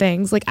 point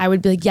things, like I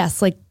would be like,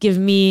 yes, like give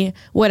me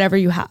whatever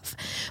you have.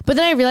 But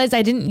then I realized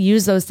I didn't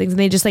use those things and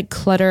they just like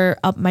clutter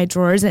up my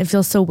drawers and it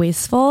feels so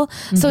wasteful.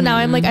 So now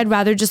I'm like, I'd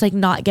rather just like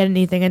not get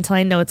anything until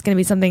I know it's going to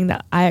be something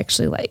that I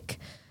actually like.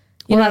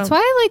 You Well, know? that's why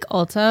I like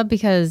Ulta,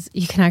 because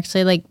you can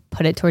actually like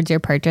put it towards your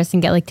purchase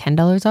and get like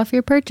 $10 off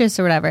your purchase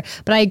or whatever.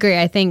 But I agree.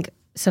 I think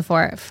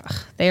Sephora,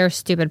 their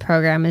stupid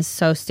program is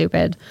so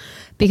stupid,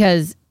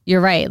 because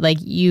you're right. Like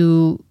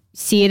you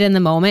see it in the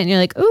moment and you're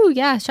like, ooh,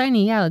 yeah,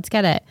 shiny. Yeah, let's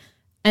get it.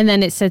 And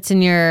then it sits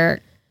in your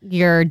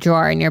your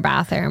drawer in your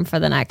bathroom for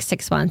the next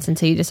 6 months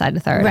until you decide to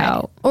throw it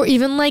out. Or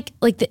even like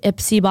the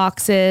Ipsy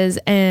boxes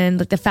and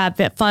like the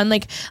FabFitFun.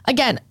 Like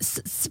again,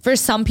 for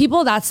some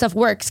people that stuff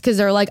works because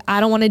they're like, I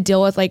don't want to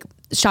deal with like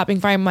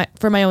shopping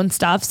for my own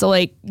stuff. So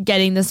like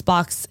getting this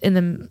box in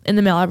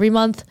the mail every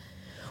month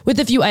with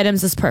a few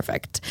items is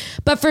perfect.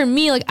 But for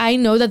me, like I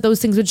know that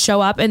those things would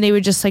show up and they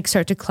would just like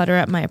start to clutter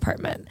up my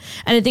apartment.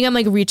 And I think I'm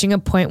like reaching a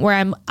point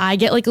where I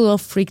get like a little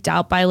freaked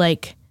out by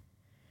like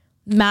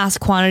mass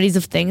quantities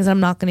of things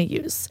I'm not going to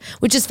use,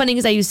 which is funny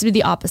because I used to be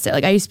the opposite.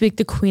 Like I used to be like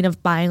the queen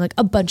of buying like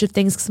a bunch of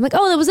things because I'm like,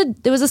 oh,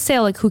 there was a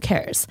sale, like who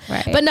cares?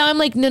 Right. But now I'm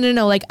like, no,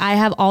 like I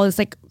have all this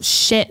like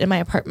shit in my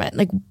apartment.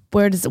 Like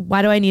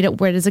why do I need it?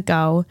 Where does it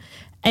go?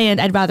 And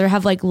I'd rather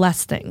have like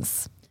less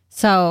things.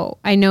 So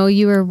I know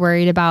you were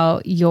worried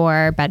about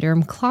your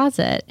bedroom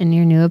closet in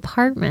your new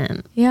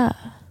apartment. Yeah.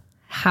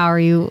 How are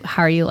you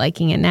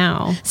liking it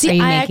now? See,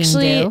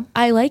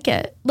 I like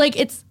it. Like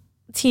it's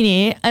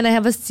teeny and I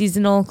have a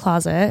seasonal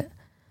closet,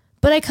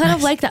 but I kind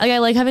of like that. Like I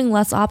like having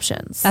less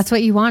options. That's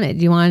what you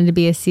wanted. You wanted to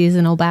be a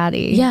seasonal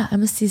baddie. Yeah,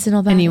 I'm a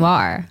seasonal baddie. And you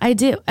are. I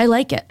do. I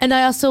like it. And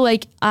I also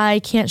like, I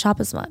can't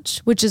shop as much,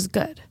 which is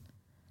good.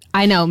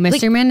 I know.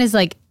 Mystery Man is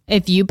like,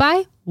 if you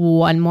buy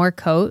one more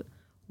coat,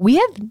 we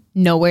have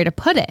nowhere to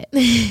put it.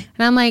 And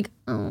I'm like,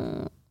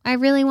 oh, I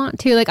really want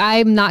to. Like,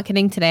 I'm not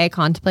kidding. Today I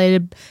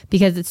contemplated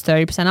because it's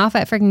 30% off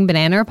at freaking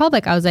Banana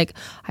Republic. I was like,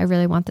 I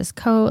really want this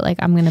coat. Like,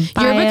 I'm going to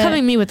buy it. You're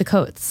becoming me with the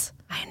coats.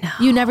 I know.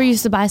 You never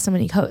used to buy so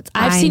many coats.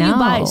 I've seen you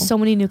buy so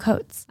many new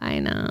coats. I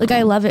know. Like,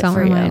 I love it. Don't for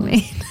remind you.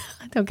 me.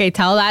 Okay,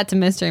 tell that to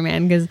Mystery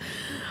Man because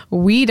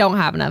we don't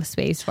have enough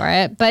space for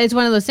it. But it's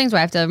one of those things where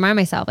I have to remind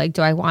myself, like,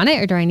 do I want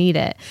it or do I need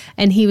it?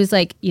 And he was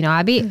like, you know,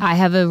 Abby, I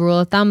have a rule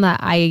of thumb that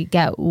I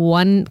get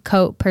one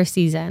coat per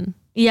season.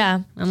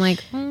 Yeah. I'm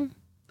like,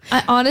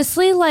 I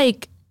honestly,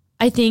 like,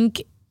 I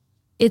think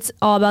it's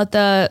all about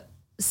the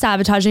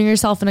sabotaging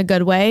yourself in a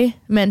good way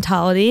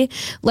mentality.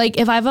 Like,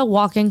 if I have a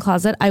walk-in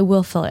closet, I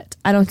will fill it.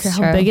 I don't care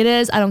how big it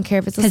is. I don't care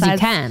if it's the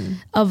size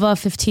of a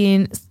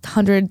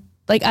 1,500.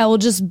 Like, I will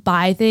just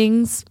buy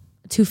things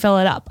to fill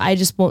it up. I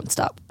just won't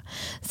stop.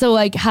 So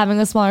like having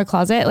a smaller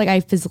closet, like I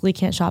physically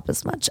can't shop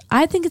as much.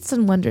 I think it's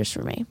done wonders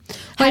for me.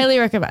 Highly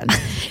recommend.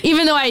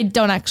 Even though I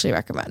don't actually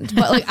recommend.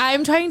 But like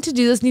I'm trying to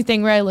do this new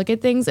thing where I look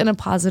at things in a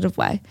positive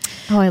way.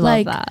 Oh, I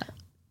love that.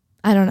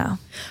 I don't know.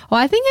 Well,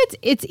 I think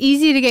it's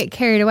easy to get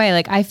carried away.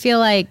 Like I feel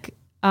like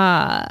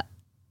my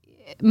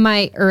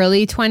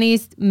early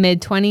 20s,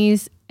 mid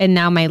 20s, and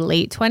now my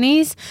late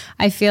 20s,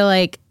 I feel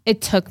like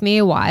it took me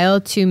a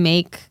while to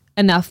make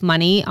enough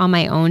money on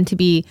my own to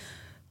be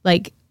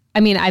like, I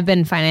mean, I've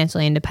been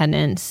financially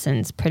independent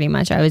since pretty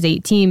much I was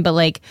 18, but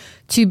like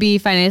to be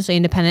financially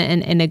independent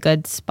and in a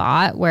good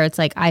spot where it's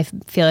like, I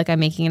feel like I'm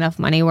making enough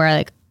money where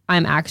like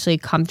I'm actually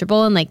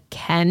comfortable and like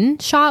can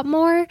shop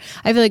more.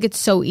 I feel like it's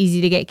so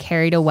easy to get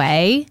carried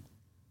away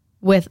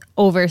with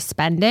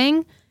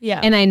overspending. Yeah.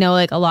 And I know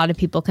like a lot of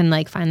people can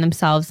like find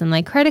themselves in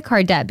like credit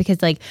card debt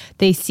because like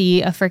they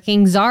see a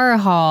freaking Zara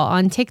haul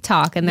on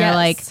TikTok and they're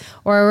like,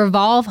 or a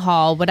Revolve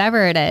haul,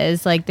 whatever it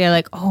is. Like they're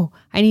like, oh,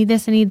 I need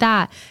this, I need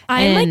that.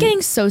 I'm like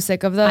getting so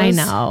sick of those. I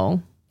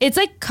know. It's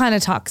like kind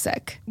of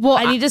toxic. Well,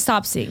 I need to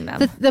stop seeing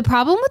them. The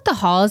problem with the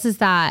hauls is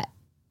that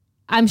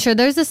I'm sure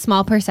there's a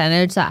small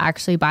percentage that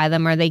actually buy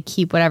them or they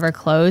keep whatever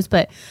clothes,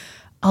 but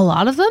a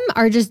lot of them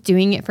are just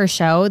doing it for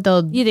show.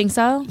 You think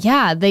so?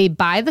 Yeah, they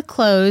buy the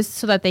clothes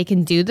so that they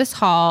can do this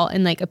haul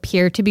and like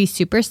appear to be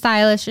super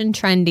stylish and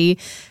trendy.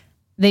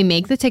 They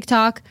make the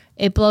TikTok,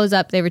 it blows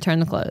up, they return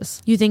the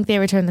clothes. You think they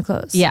return the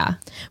clothes? Yeah.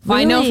 Well,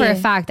 I know for a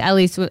fact, at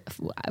least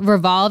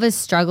Revolve is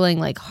struggling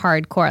like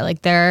hardcore.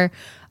 Like their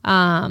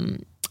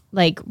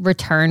like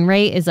return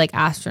rate is like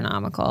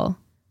astronomical.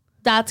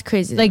 That's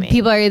crazy. Like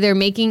people are either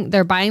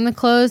they're buying the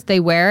clothes, they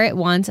wear it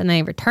once and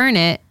they return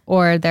it,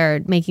 or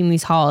they're making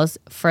these hauls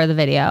for the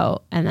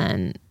video and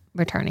then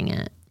returning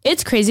it.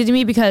 It's crazy to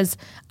me because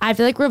I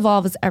feel like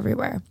Revolve is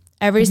everywhere.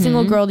 Every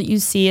single girl that you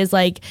see is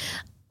like,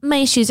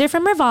 my shoes are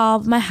from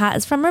Revolve, my hat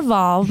is from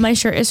Revolve, my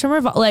shirt is from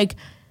Revolve. Like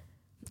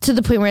to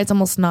the point where it's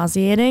almost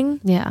nauseating.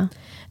 Yeah.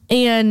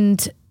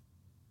 And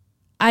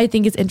I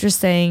think it's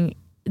interesting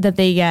that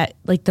they get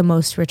like the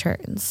most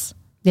returns.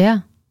 Yeah.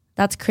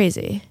 That's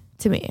crazy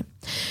to me.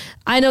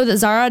 I know that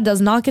Zara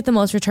does not get the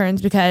most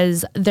returns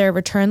because their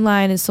return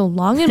line is so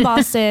long in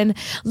Boston.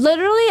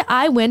 Literally,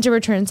 I went to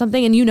return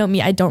something and you know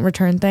me, I don't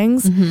return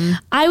things.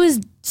 I was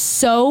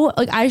so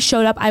like, I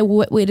showed up, I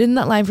waited in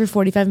that line for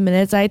 45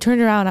 minutes. I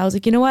turned around, I was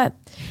like, you know what?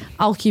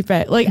 I'll keep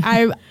it. Like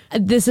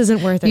this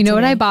isn't worth it. You know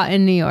what I bought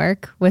in New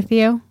York with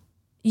you?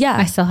 Yeah.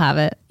 I still have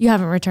it. You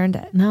haven't returned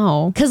it?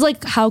 No. Because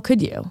like, how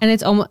could you? And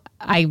it's almost,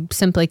 I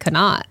simply could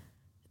not.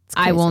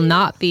 I will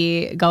not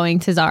be going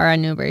to Zara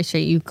on Newbury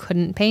Street. You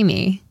couldn't pay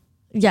me.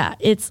 Yeah,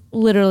 it's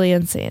literally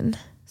insane.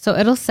 So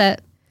it'll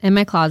sit in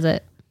my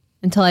closet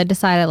until I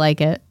decide I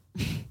like it.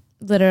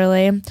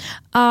 Literally.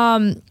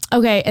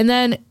 Okay, and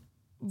then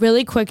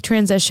really quick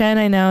transition.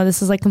 I know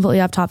this is like completely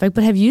off topic,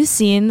 but have you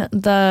seen all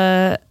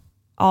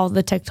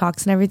the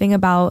TikToks and everything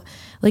about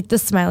like the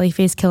smiley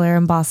face killer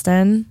in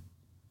Boston?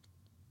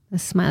 The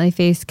smiley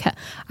face.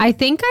 I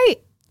think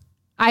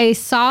I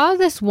saw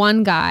this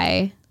one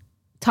guy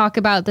talk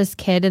about this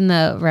kid in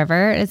the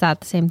river. Is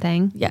that the same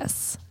thing?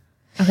 Yes.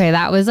 Okay,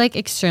 that was like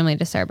extremely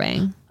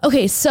disturbing.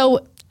 Okay,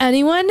 so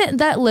anyone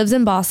that lives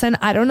in Boston,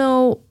 I don't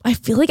know, I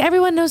feel like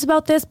everyone knows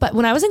about this, but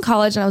when I was in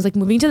college and I was like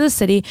moving to the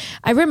city,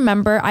 I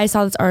remember I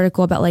saw this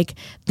article about like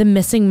the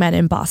missing men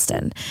in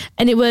Boston.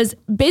 And it was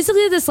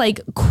basically this like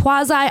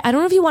quasi, I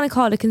don't know if you want to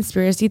call it a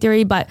conspiracy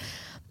theory, but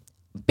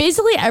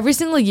basically every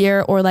single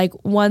year or like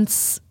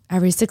once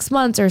every 6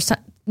 months or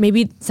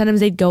maybe sometimes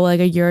they'd go like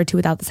a year or two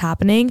without this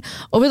happening.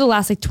 Over the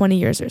last like 20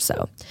 years or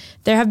so,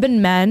 there have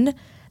been men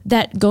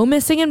that go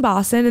missing in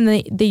Boston and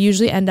they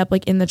usually end up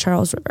like in the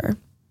Charles River.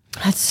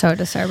 That's so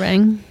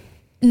disturbing.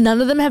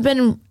 None of them have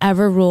been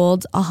ever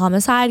ruled a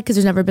homicide because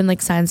there's never been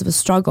like signs of a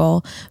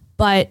struggle.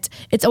 But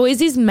it's always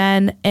these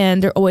men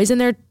and they're always in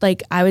their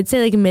like, I would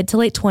say like mid to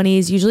late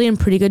 20s, usually in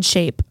pretty good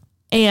shape.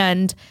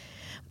 And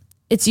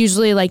it's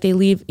usually like they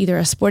leave either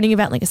a sporting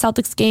event like a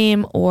Celtics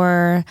game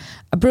or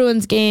a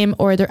Bruins game,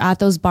 or they're at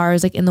those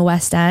bars like in the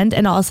West End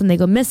and all of a sudden they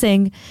go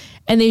missing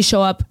and they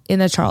show up in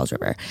the Charles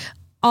River.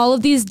 All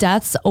of these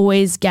deaths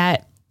always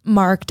get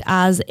marked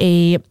as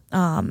an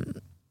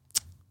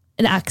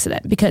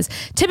accident because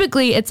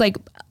typically it's like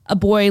a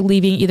boy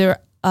leaving either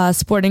a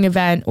sporting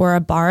event or a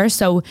bar.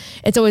 So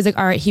it's always like,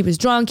 all right, he was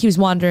drunk, he was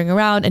wandering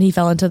around and he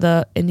fell into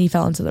the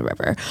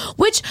river.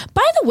 Which,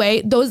 by the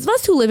way, those of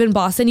us who live in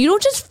Boston, you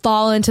don't just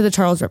fall into the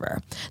Charles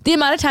River. The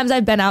amount of times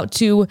I've been out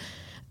to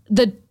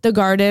the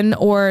Garden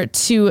or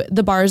to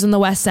the bars in the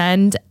West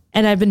End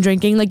and I've been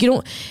drinking, like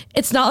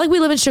it's not like we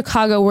live in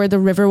Chicago where the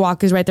river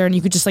walk is right there and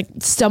you could just like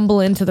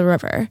stumble into the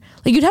river.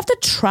 Like you'd have to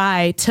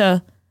try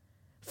to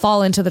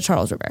fall into the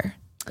Charles River.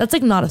 That's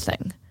like not a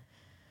thing.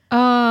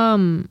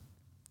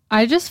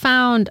 I just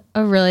found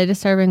a really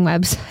disturbing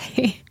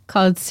website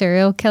called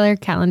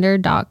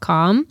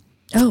serialkillercalendar.com.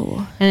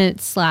 Oh. And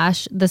it's /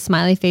 the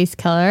smiley face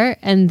killer.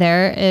 And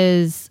there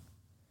is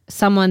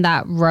someone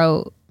that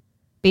wrote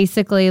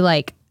basically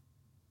like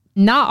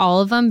not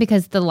all of them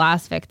because the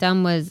last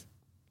victim was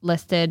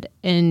listed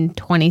in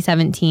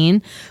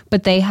 2017,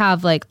 but they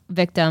have like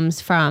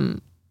victims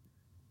from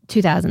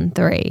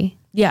 2003.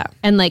 Yeah.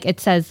 And like it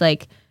says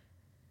like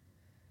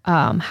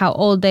how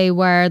old they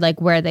were, like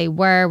where they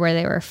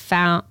were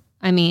found.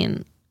 I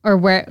mean, or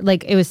where,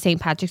 like it was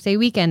St. Patrick's Day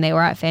weekend. They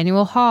were at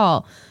Faneuil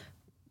Hall.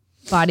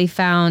 Body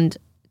found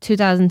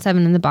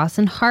 2007 in the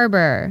Boston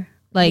Harbor.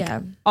 Like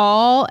and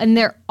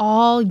they're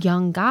all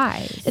young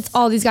guys. It's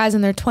all these guys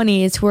in their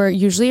 20s who are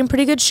usually in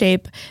pretty good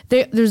shape.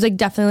 There's like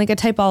definitely like a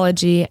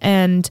typology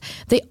and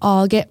they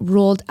all get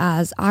ruled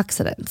as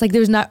accidents. Like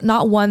there's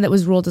not one that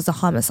was ruled as a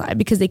homicide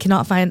because they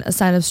cannot find a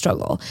sign of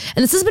struggle.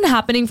 And this has been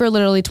happening for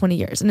literally 20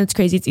 years and it's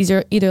crazy. It's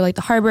either like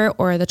the Harbor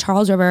or the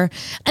Charles River.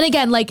 And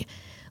again, like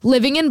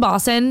living in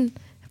Boston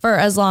for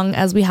as long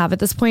as we have at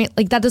this point,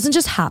 like that doesn't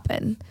just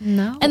happen.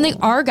 No. And like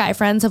our guy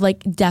friends have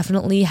like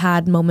definitely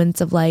had moments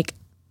of like,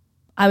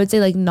 I would say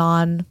like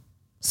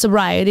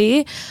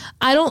non-sobriety.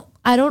 I don't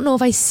know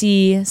if I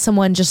see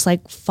someone just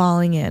like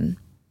falling in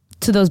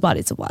to those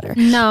bodies of water.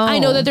 No. I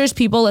know that there's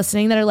people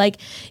listening that are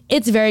like,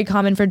 it's very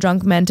common for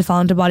drunk men to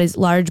fall into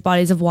large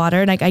bodies of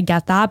water. And like, I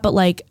get that, but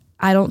like,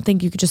 I don't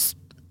think you could just,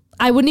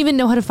 I wouldn't even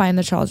know how to find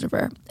the Charles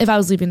River if I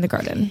was leaving the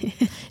Garden.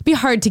 It'd be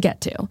hard to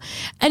get to.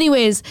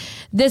 Anyways,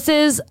 this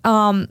is,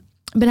 been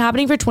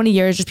happening for 20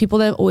 years. Just people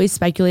that have always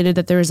speculated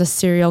that there is a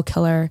serial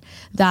killer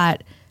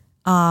that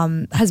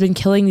has been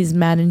killing these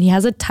men and he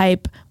has a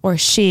type or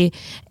she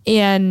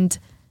and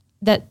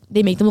that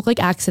they make them look like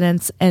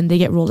accidents and they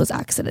get ruled as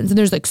accidents. And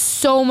there's like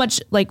so much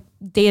like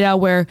data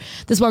where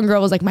this one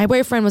girl was like, my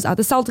boyfriend was at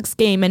the Celtics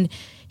game and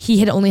he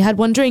had only had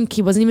one drink.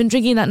 He wasn't even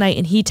drinking that night.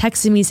 And he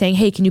texted me saying,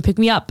 hey, can you pick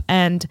me up?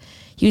 And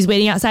he was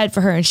waiting outside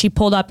for her and she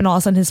pulled up and all of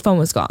a sudden his phone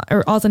was gone,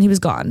 or all of a sudden he was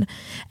gone.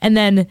 And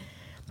then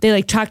they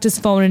like tracked his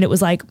phone and it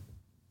was like,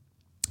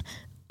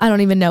 I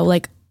don't even know,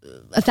 like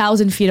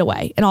 1,000 feet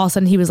away. And all of a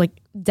sudden he was like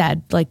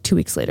dead like 2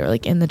 weeks later,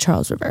 like in the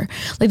Charles River.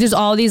 Like there's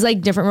all these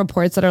like different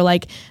reports that are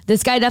like,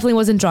 this guy definitely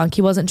wasn't drunk.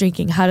 He wasn't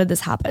drinking. How did this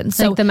happen?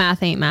 So like the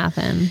math ain't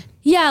mathin'.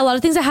 Yeah, a lot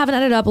of things that haven't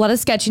added up, a lot of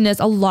sketchiness,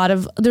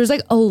 there's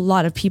like a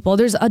lot of people.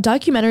 There's a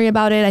documentary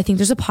about it. I think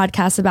there's a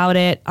podcast about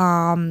it,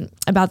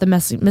 about the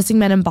missing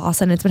men in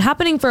Boston. It's been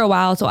happening for a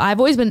while. So I've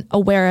always been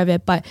aware of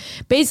it. But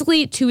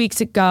basically 2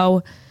 weeks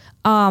ago,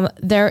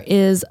 there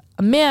is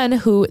a man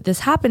who this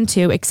happened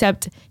to,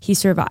 except he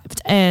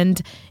survived. And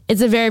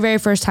it's the very, very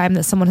first time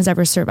that someone has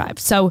ever survived.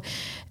 So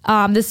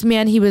this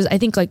man, he was, I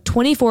think like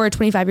 24 or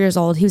 25 years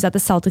old. He was at the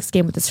Celtics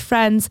game with his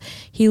friends.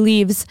 He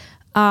leaves.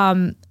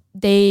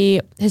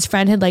 His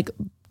friend had like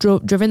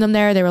driven them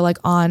there. They were like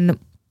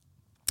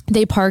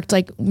they parked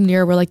like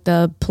near where like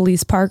the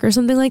police park or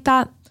something like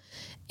that.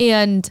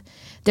 And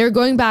they were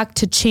going back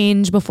to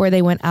change before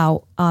they went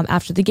out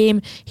after the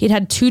game. He'd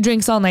had 2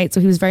 drinks all night,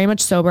 so he was very much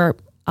sober,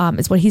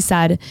 is what he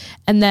said.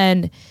 And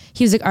then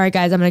he was like, all right,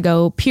 guys, I'm going to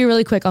go pee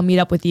really quick. I'll meet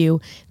up with you.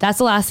 That's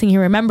the last thing he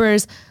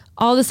remembers.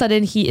 All of a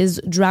sudden, he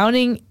is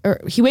drowning, or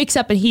he wakes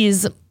up and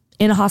he's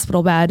in a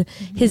hospital bed.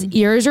 His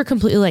ears are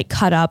completely like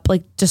cut up,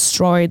 like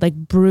destroyed, like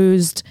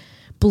bruised,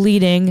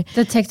 bleeding.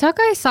 The TikTok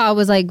I saw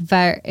was like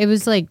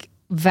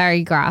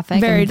very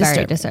graphic, Very and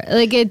very disturbing.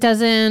 like it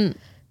doesn't.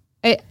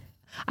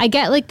 I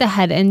get like the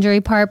head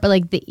injury part, but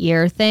like the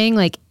ear thing,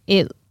 like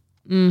it.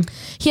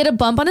 He had a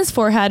bump on his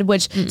forehead,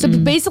 which so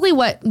basically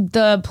what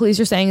the police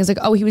are saying is like,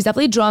 oh, he was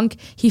definitely drunk.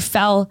 He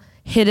fell,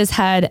 hit his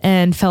head,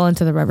 and fell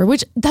into the river,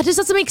 which that just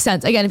doesn't make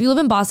sense. Again, if you live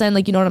in Boston,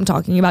 like you know what I'm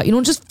talking about. You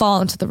don't just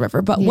fall into the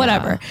river, but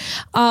whatever.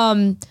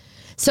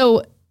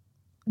 So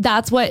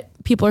that's what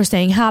people are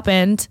saying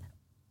happened.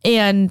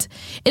 And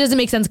it doesn't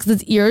make sense because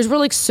his ears were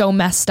like so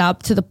messed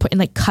up to the point and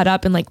like cut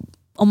up and like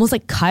almost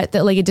like cut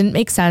that like it didn't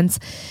make sense.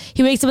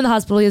 He wakes up in the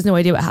hospital. He has no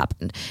idea what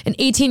happened. An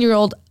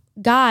 18-year-old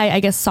guy, I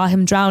guess, saw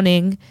him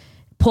drowning,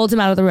 pulled him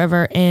out of the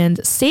river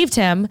and saved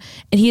him.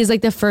 And he is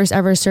like the first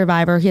ever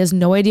survivor. He has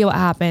no idea what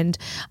happened.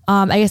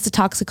 I guess the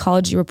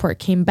toxicology report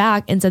came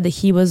back and said that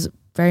he was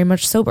very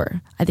much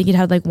sober. I think he'd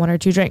had like 1 or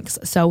 2 drinks.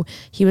 So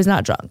he was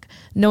not drunk.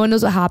 No one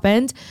knows what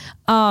happened.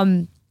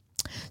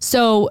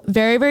 So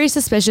very, very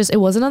suspicious. It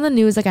wasn't on the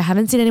news. Like I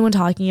haven't seen anyone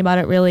talking about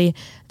it really.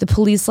 The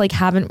police like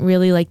haven't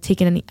really like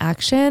taken any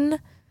action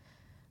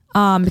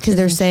because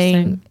they're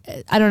saying,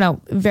 I don't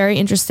know, very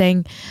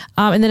interesting.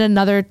 And then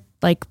another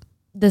like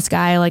this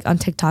guy like on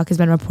TikTok has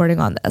been reporting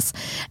on this.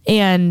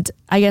 And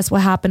I guess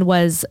what happened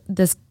was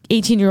this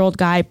 18-year-old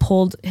guy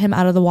pulled him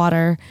out of the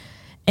water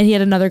and he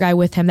had another guy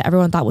with him that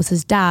everyone thought was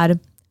his dad.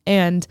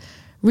 And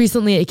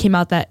recently it came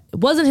out that it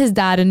wasn't his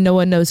dad and no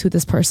one knows who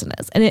this person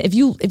is. And if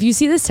you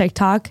see this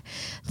TikTok,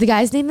 the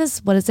guy's name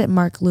is, what is it?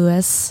 Mark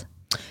Lewis.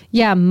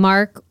 Yeah,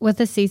 Mark with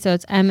a C, so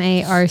it's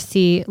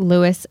MARC.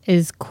 Lewis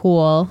is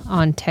cool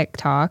on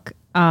TikTok.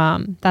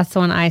 That's the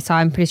one I saw.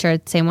 I'm pretty sure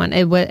it's the same one.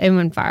 It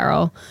went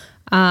viral.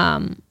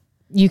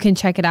 You can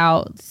check it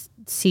out,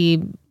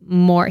 see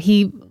more.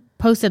 He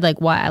posted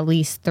like at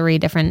least 3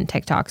 different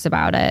TikToks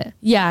about it.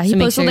 Yeah, he so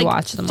posted like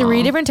watch them 3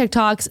 all. different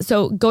TikToks.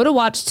 So go to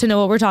watch to know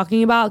what we're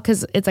talking about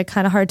because it's like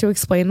kind of hard to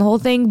explain the whole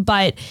thing,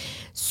 but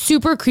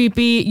super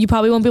creepy. You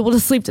probably won't be able to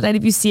sleep tonight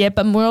if you see it.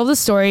 But moral of the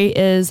story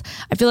is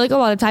I feel like a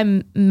lot of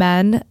time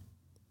men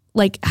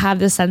like have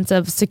this sense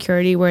of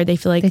security where they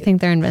feel like They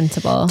think they're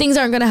invincible. things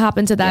aren't going to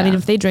happen to them Yeah. even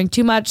if they drink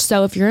too much.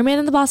 So if you're a man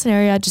in the Boston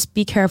area, just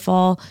be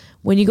careful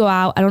when you go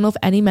out. I don't know if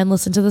any men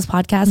listen to this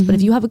podcast, but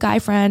if you have a guy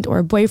friend or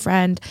a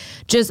boyfriend,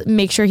 just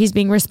make sure he's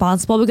being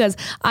responsible because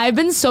I've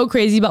been so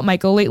crazy about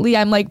Michael lately.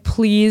 I'm like,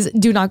 please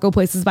do not go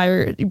places by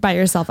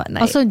yourself at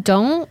night. Also,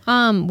 don't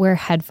wear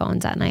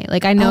headphones at night.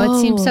 Like I know it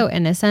seems so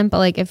innocent, but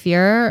like if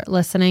you're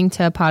listening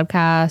to a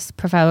podcast,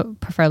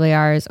 preferably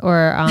ours,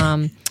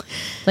 or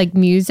like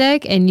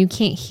music, and you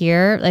can't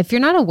hear, if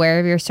you're not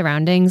aware of your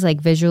surroundings, like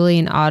visually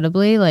and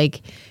audibly,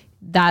 like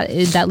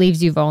that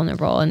leaves you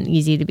vulnerable and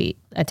easy to be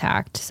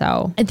attacked.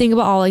 So I think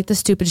about all like the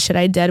stupid shit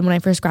I did when I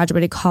first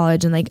graduated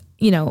college and like,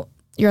 you know,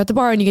 you're at the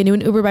bar and you get into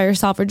an Uber by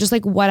yourself or just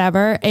like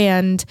whatever.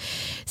 And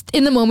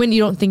in the moment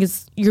you don't think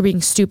you're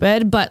being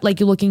stupid, but like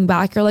you're looking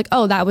back, you're like,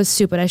 oh, that was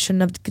stupid. I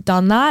shouldn't have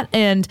done that.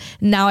 And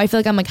now I feel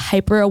like I'm like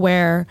hyper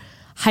aware,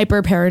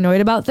 hyper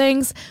paranoid about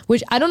things,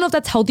 which I don't know if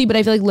that's healthy, but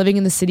I feel like living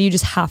in the city, you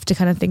just have to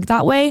kind of think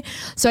that way.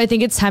 So I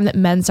think it's time that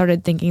men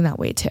started thinking that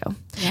way too.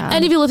 Yeah.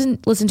 And if you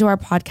listen to our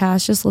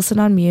podcast, just listen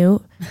on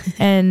mute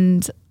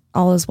and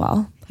all is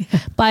well.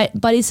 But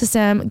buddy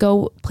system,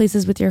 go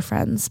places with your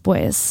friends,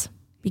 boys.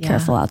 Be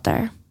careful out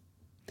there.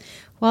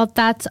 Well,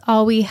 that's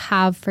all we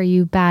have for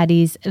you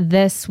baddies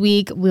this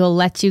week. We'll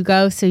let you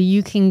go so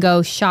you can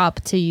go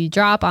shop till you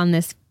drop on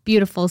this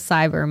beautiful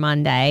Cyber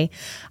Monday.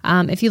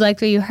 If you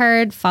liked what you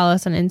heard, follow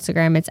us on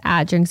Instagram. It's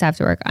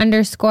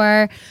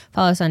 @drinksafterwork_.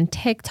 Follow us on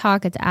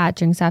TikTok. It's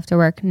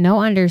 @drinksafterwork,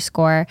 no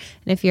underscore.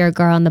 And if you're a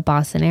girl in the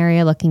Boston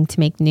area looking to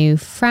make new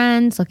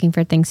friends, looking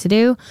for things to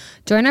do,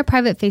 join our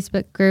private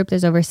Facebook group.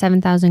 There's over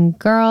 7,000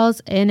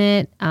 girls in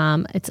it.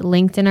 It's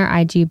linked in our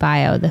IG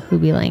bio, the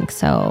Hoobie link.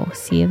 So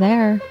see you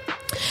there.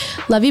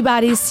 Love you,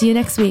 baddies. See you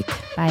next week.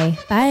 Bye.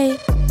 Bye.